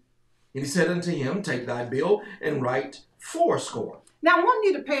wheat. And he said unto him, take thy bill, and write 80. Now I want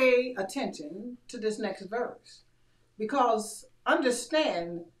you to pay attention to this next verse, because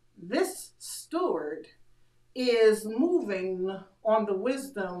understand this steward is moving on the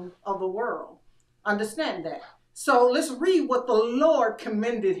wisdom of the world. Understand that. So let's read what the Lord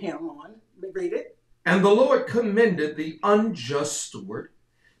commended him on. Read it. And the Lord commended the unjust steward,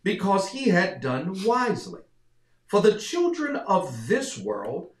 because he had done wisely. For the children of this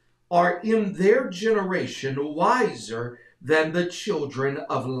world are in their generation wiser than the children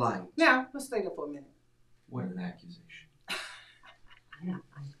of light. Now, let's stay there for a minute. What an accusation.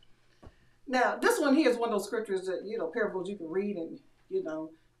 Now, this one here is one of those scriptures that, parables you can read and,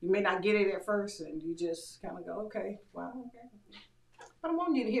 you may not get it at first and you just kind of go, okay, wow, okay. But I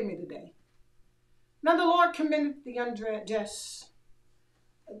want you to hear me today. Now, the Lord commended the unjust,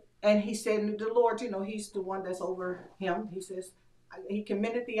 and he said, the Lord, he's the one that's over him. He says, he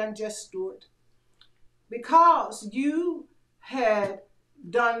commended the unjust steward because you had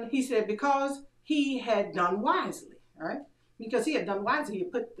done, he said, because he had done wisely, all right? Because he had done wisely, he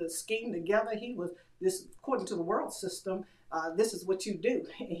put the scheme together. He was this, according to the world system, this is what you do.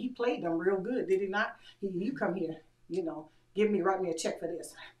 And he played them real good, did he not? You come here, write me a check for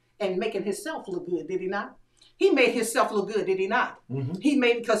this. And making himself look good, did he not? He made himself look good, did he not? Mm-hmm. He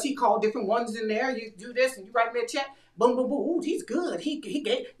made, because he called different ones in there. You do this and you write me a check. Boom, boom, boom. Ooh, he's good. He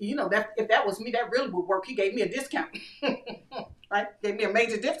gave, that if that was me, that really would work. He gave me a discount. Right? Gave me a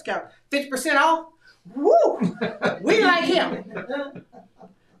major discount. 50% off. Woo! We like him.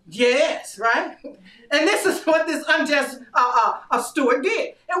 Yes, right? And this is what this unjust steward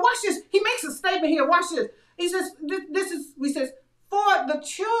did. And watch this. He makes a statement here. Watch this. He says, he says, for the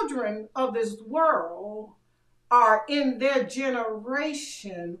children of this world are in their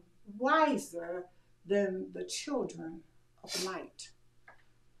generation wiser than the children of light.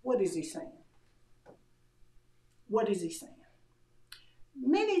 What is he saying? What is he saying?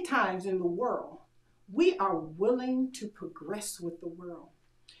 Many times in the world, we are willing to progress with the world.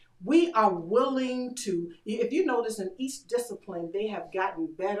 We are willing to, if you notice in each discipline, they have gotten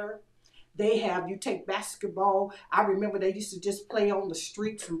better. You take basketball. I remember they used to just play on the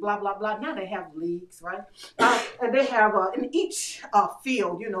streets and blah, blah, blah. Now they have leagues, right? And they have, in each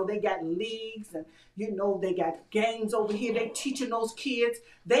field, they got leagues and, they got games over here. They teaching those kids.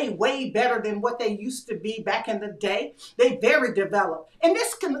 They way better than what they used to be back in the day. They very developed. And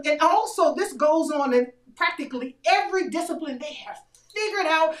also this goes on in practically every discipline. They have figured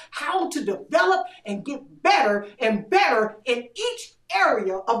out how to develop and get better and better in each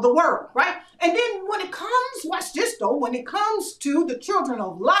area of the world, right? And then when it comes, watch this though, when it comes to the children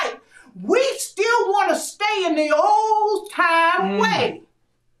of light, we still want to stay in the old time way.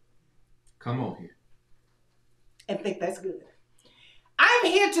 Come on here. And think that's good. I'm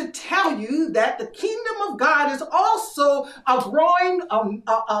here to tell you that the kingdom of God is also a growing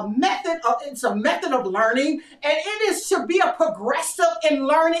a method. It's a method of learning, and should be a progressive in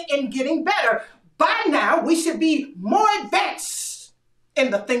learning and getting better. By now, we should be more advanced in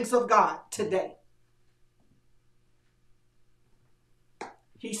the things of God today.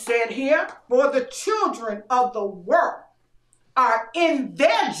 He said here, for the children of the world are in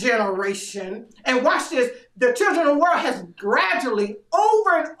their generation, and watch this, the children of the world has gradually,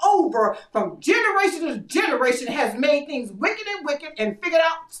 over and over, from generation to generation, has made things wicked and figured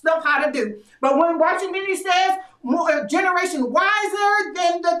out stuff how to do. But when watching it, he says, more, generation wiser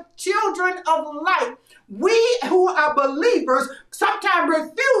than the children of light. We who are believers sometimes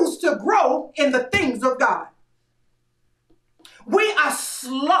refuse to grow in the things of God. We are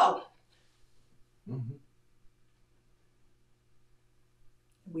slow. Mm-hmm.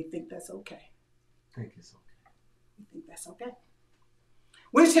 We think that's okay. I think it's okay. We think that's okay.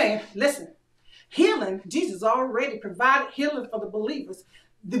 We're saying, listen, healing, Jesus already provided healing for the believers.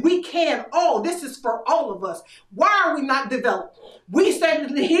 We can all, this is for all of us. Why are we not developed? We said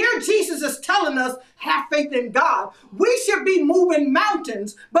here Jesus is telling us, have faith in God. We should be moving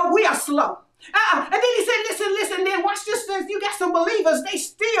mountains, but we are slow. And then he said, listen, then watch this. You got some believers, they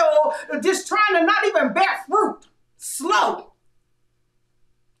still just trying to not even bear fruit. Slow.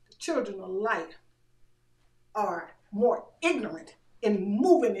 The children of light are more ignorant in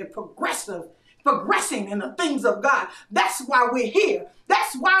moving and progressing in the things of God. That's why we're here.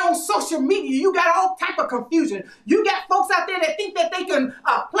 That's why on social media you got all type of confusion. You got folks out there that think that they can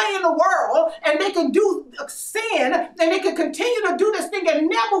play in the world and they can do sin and they can continue to do this thing and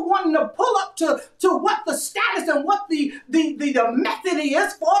never wanting to pull up to what the status and what the method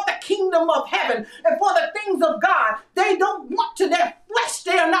is for the kingdom of heaven and for the things of God. They don't want to their flesh.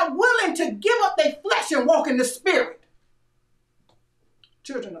 They are not willing to give up their flesh and walk in the spirit.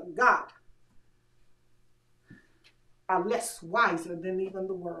 Children of God are less wiser than even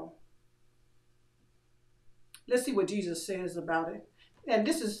the world. Let's see what Jesus says about it. And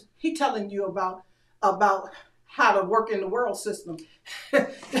this is, he telling you about how to work in the world system.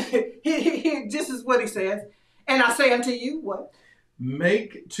 This is what he says. And I say unto you, what?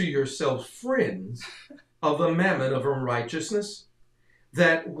 Make to yourselves friends of the mammon of unrighteousness,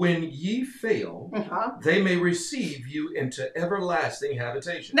 that when ye fail, they may receive you into everlasting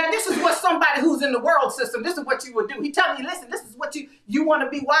habitation. Now, this is what somebody who's in the world system, this is what you would do. He telling you, listen, this is what you want to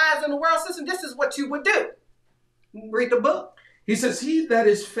be wise in the world system, this is what you would do. Read the book. He says, he that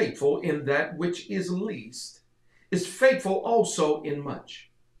is faithful in that which is least is faithful also in much.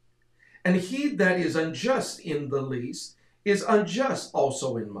 And he that is unjust in the least is unjust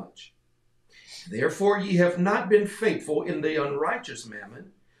also in much. Therefore ye have not been faithful in the unrighteous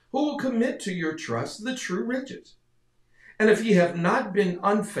mammon, who will commit to your trust the true riches. And if ye have not been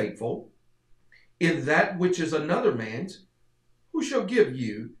unfaithful in that which is another man's, who shall give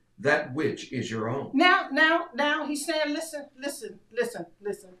you that which is your own? Now he's saying, listen.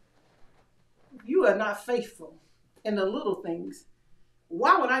 You are not faithful in the little things.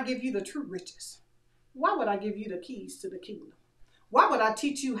 Why would I give you the true riches? Why would I give you the keys to the kingdom? Why would I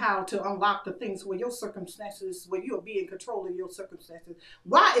teach you how to unlock the things where your circumstances, where you'll be in control of your circumstances?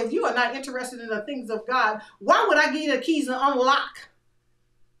 Why, if you are not interested in the things of God, why would I give you the keys to unlock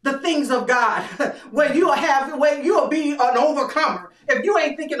the things of God where you'll be an overcomer if you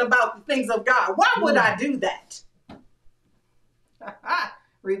ain't thinking about the things of God? Why would I do that?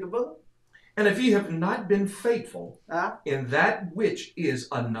 Read the book. And if ye have not been faithful in that which is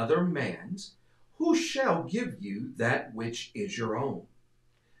another man's, who shall give you that which is your own?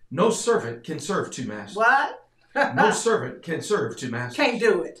 No servant can serve two masters. What? No servant can serve two masters. Can't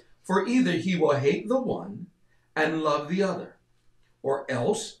do it. For either he will hate the one and love the other, or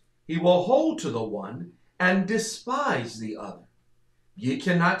else he will hold to the one and despise the other. Ye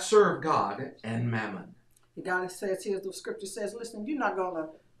cannot serve God and mammon. God says here, the scripture says, listen, you're not going to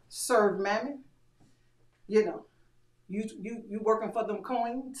serve mammon. You know, you working for them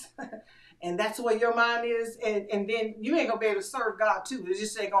coins. And that's where your mind is. And then you ain't going to be able to serve God too. It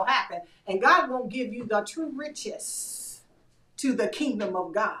just ain't going to happen. And God won't give you the true riches to the kingdom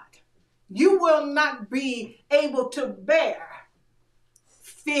of God. You will not be able to bear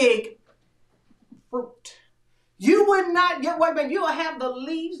fig fruit. You would not, you'll have the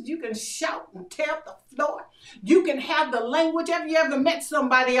leaves. You can shout and tear up the floor. You can have the language. Have you ever met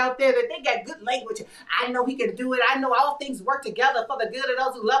somebody out there that they got good language? I know he can do it. I know all things work together for the good of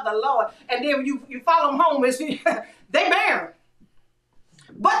those who love the Lord. And then you follow them home, and they barren.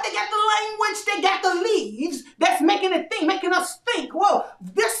 But they got the language, they got the leaves that's making us think, whoa,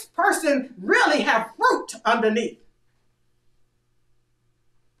 this person really have fruit underneath.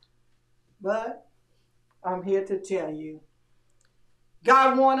 But I'm here to tell you,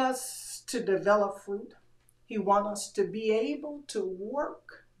 God wants us to develop fruit. He wants us to be able to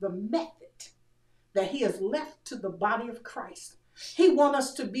work the method that he has left to the body of Christ He wants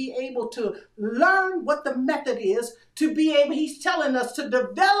us to be able to learn what the method is, to be able, he's telling us to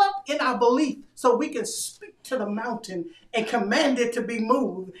develop in our belief so we can speak to the mountain and command it to be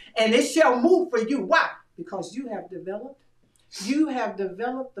moved, and it shall move for you. Why? Because you have developed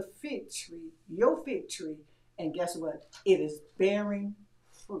the fig tree, your fig tree, and guess what? It is bearing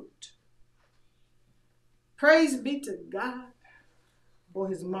fruit. Praise be to God for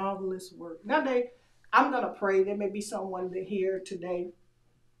his marvelous work. Now, I'm going to pray. There may be someone here today,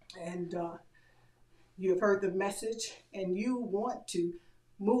 and you have heard the message, and you want to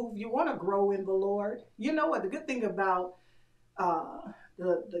move, you want to grow in the Lord. You know what? The good thing about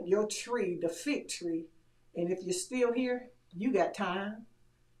your tree, the fig tree, and if you're still here, you got time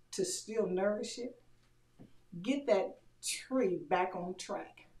to still nourish it. Get that tree back on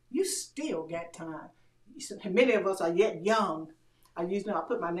track. You still got time. Many of us are yet young. I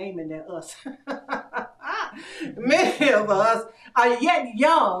put my name in there, us. Many of us are yet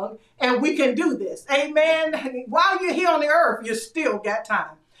young, and we can do this. Amen. While you're here on the earth, you still got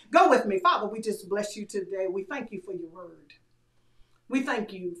time. Go with me. Father, we just bless you today. We thank you for your word. We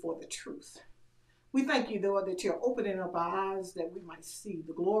thank you for the truth. We thank you, Lord, that you're opening up our eyes that we might see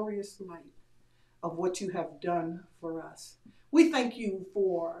the glorious light of what you have done for us. We thank you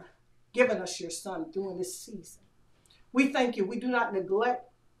for giving us your son during this season. We thank you. We do not neglect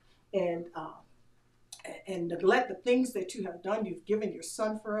and neglect the things that you have done. You've given your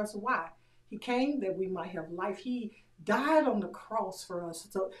son for us. Why? He came that we might have life. He died on the cross for us,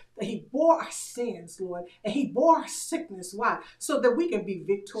 so that he bore our sins, Lord, and he bore our sickness. Why? So that we can be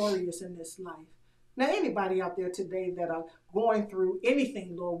victorious in this life. Now, anybody out there today that are going through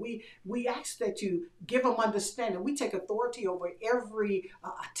anything, Lord, we ask that you give them understanding. We take authority over every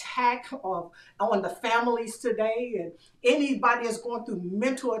attack on the families today, and anybody that's going through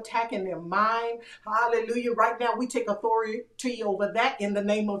mental attack in their mind. Hallelujah. Right now, we take authority over that in the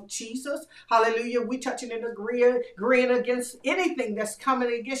name of Jesus. Hallelujah. We touching and agreeing against anything that's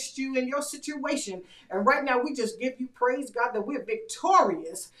coming against you in your situation. And right now, we just give you praise, God, that we're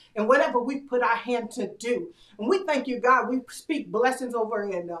victorious in whatever we put our hand to do. And we thank you, God. We speak blessings over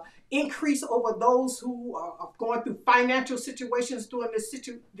and increase over those who are going through financial situations during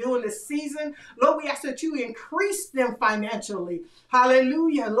this season. Lord, we ask that you increase them financially.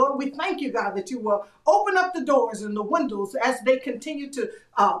 Hallelujah. Lord, we thank you, God, that you will open up the doors and the windows as they continue to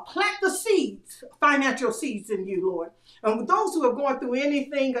plant the seeds, financial seeds in you, Lord. And with those who are going through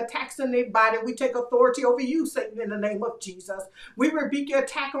anything, attacks in their body, we take authority over you, Satan, in the name of Jesus. We rebuke your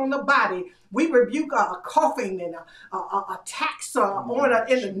attack on the body. We rebuke coughing and attacks in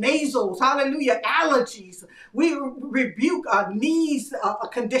the nasals. Hallelujah. Allergies. We rebuke knees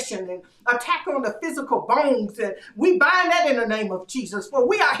condition and attack on the physical bones. And we bind that in the name of Jesus. For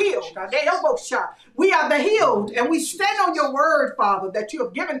we are healed. We are the healed. And we stand on your word, Father, that you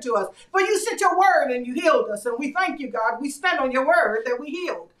have given to us. For you sent your word and you healed us. And we thank you, God. We stand on your word that we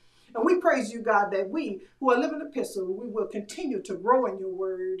healed. And we praise you, God, that we who are living epistle, we will continue to grow in your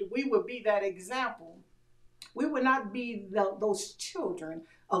word. We will be that example. We will not be those children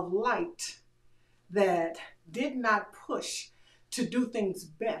of light that did not push to do things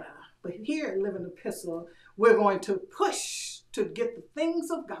better. But here at Living Epistle, we're going to push to get the things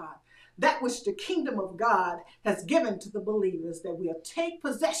of God, that which the kingdom of God has given to the believers, that we'll take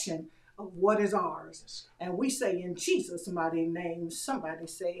possession of what is ours. And we say in Jesus' mighty name, somebody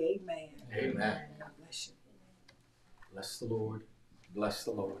say amen. Amen. God bless you. Bless the Lord. Bless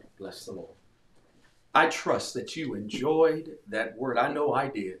the Lord. Bless the Lord. I trust that you enjoyed that word. I know I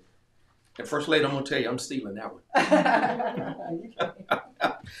did. And First Lady, I'm going to tell you, I'm stealing that one.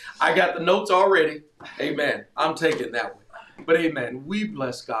 I got the notes already. Amen. I'm taking that one. But amen. We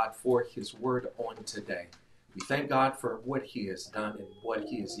bless God for his word on today. We thank God for what he has done and what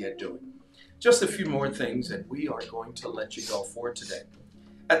he is yet doing. Just a few more things, and we are going to let you go for today.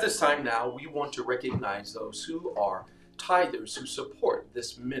 At this time now, we want to recognize those who are tithers, who support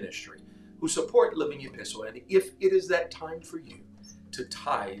this ministry, who support Living Epistle. And if it is that time for you to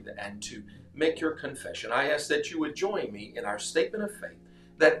tithe and to make your confession, I ask that you would join me in our statement of faith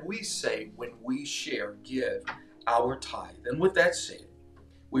that we say when we share, give our tithe. And with that said,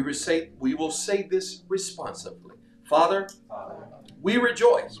 we will say this responsively. Father, we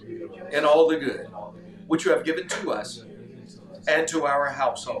rejoice in all the good which you have given to us and to our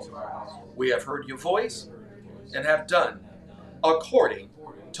household. We have heard your voice and have done according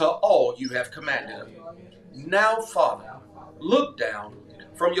to all you have commanded. Now, Father, look down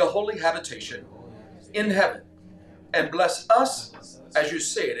from your holy habitation in heaven and bless us as you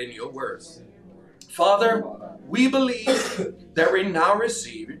said in your word. Father, we believe that we now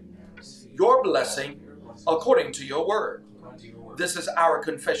receive your blessing according to your word. This is our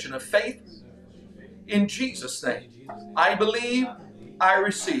confession of faith. In Jesus' name, I believe, I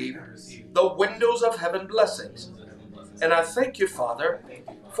receive the windows of heaven blessings. And I thank you, Father,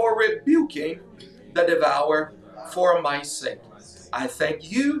 for rebuking the devourer for my sake. I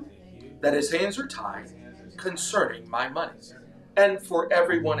thank you that his hands are tied concerning my money. And for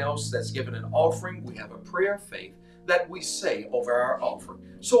everyone else that's given an offering, we have a prayer of faith that we say over our offering.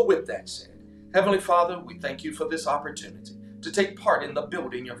 So with that said, Heavenly Father, we thank you for this opportunity to take part in the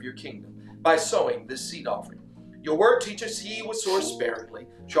building of your kingdom by sowing this seed offering. Your word teaches, he who sows sparingly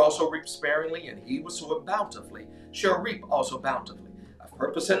shall also reap sparingly, and he who sows bountifully shall reap also bountifully. I've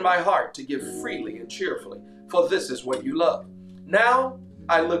purpose in my heart to give freely and cheerfully, for this is what you love. Now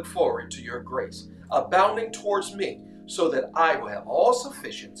I look forward to your grace, abounding towards me, so that I will have all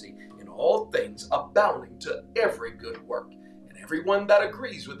sufficiency in all things, abounding to every good work. And everyone that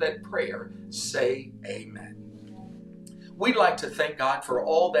agrees with that prayer, say amen. We'd like to thank God for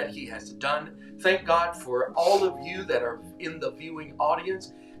all that he has done. Thank God for all of you that are in the viewing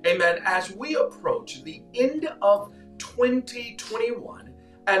audience. Amen. As we approach the end of 2021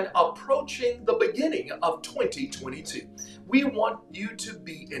 and approaching the beginning of 2022, we want you to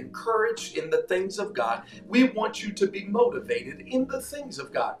be encouraged in the things of God. We want you to be motivated in the things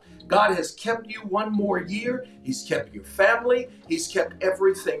of God. God has kept you one more year. He's kept your family. He's kept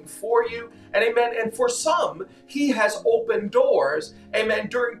everything for you. And amen. And for some, he has opened doors, amen,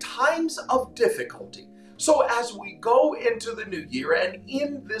 during times of difficulty. So as we go into the new year and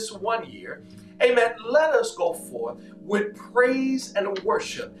in this one year, amen, let us go forth with praise and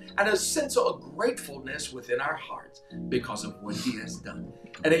worship and a sense of gratefulness within our hearts because of what he has done.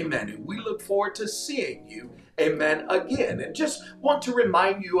 And amen. And we look forward to seeing you, amen, again. And just want to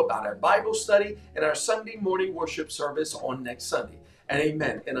remind you about our Bible study and our Sunday morning worship service on next Sunday. And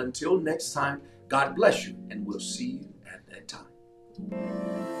amen. And until next time, God bless you, and we'll see you at that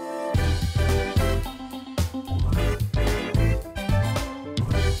time.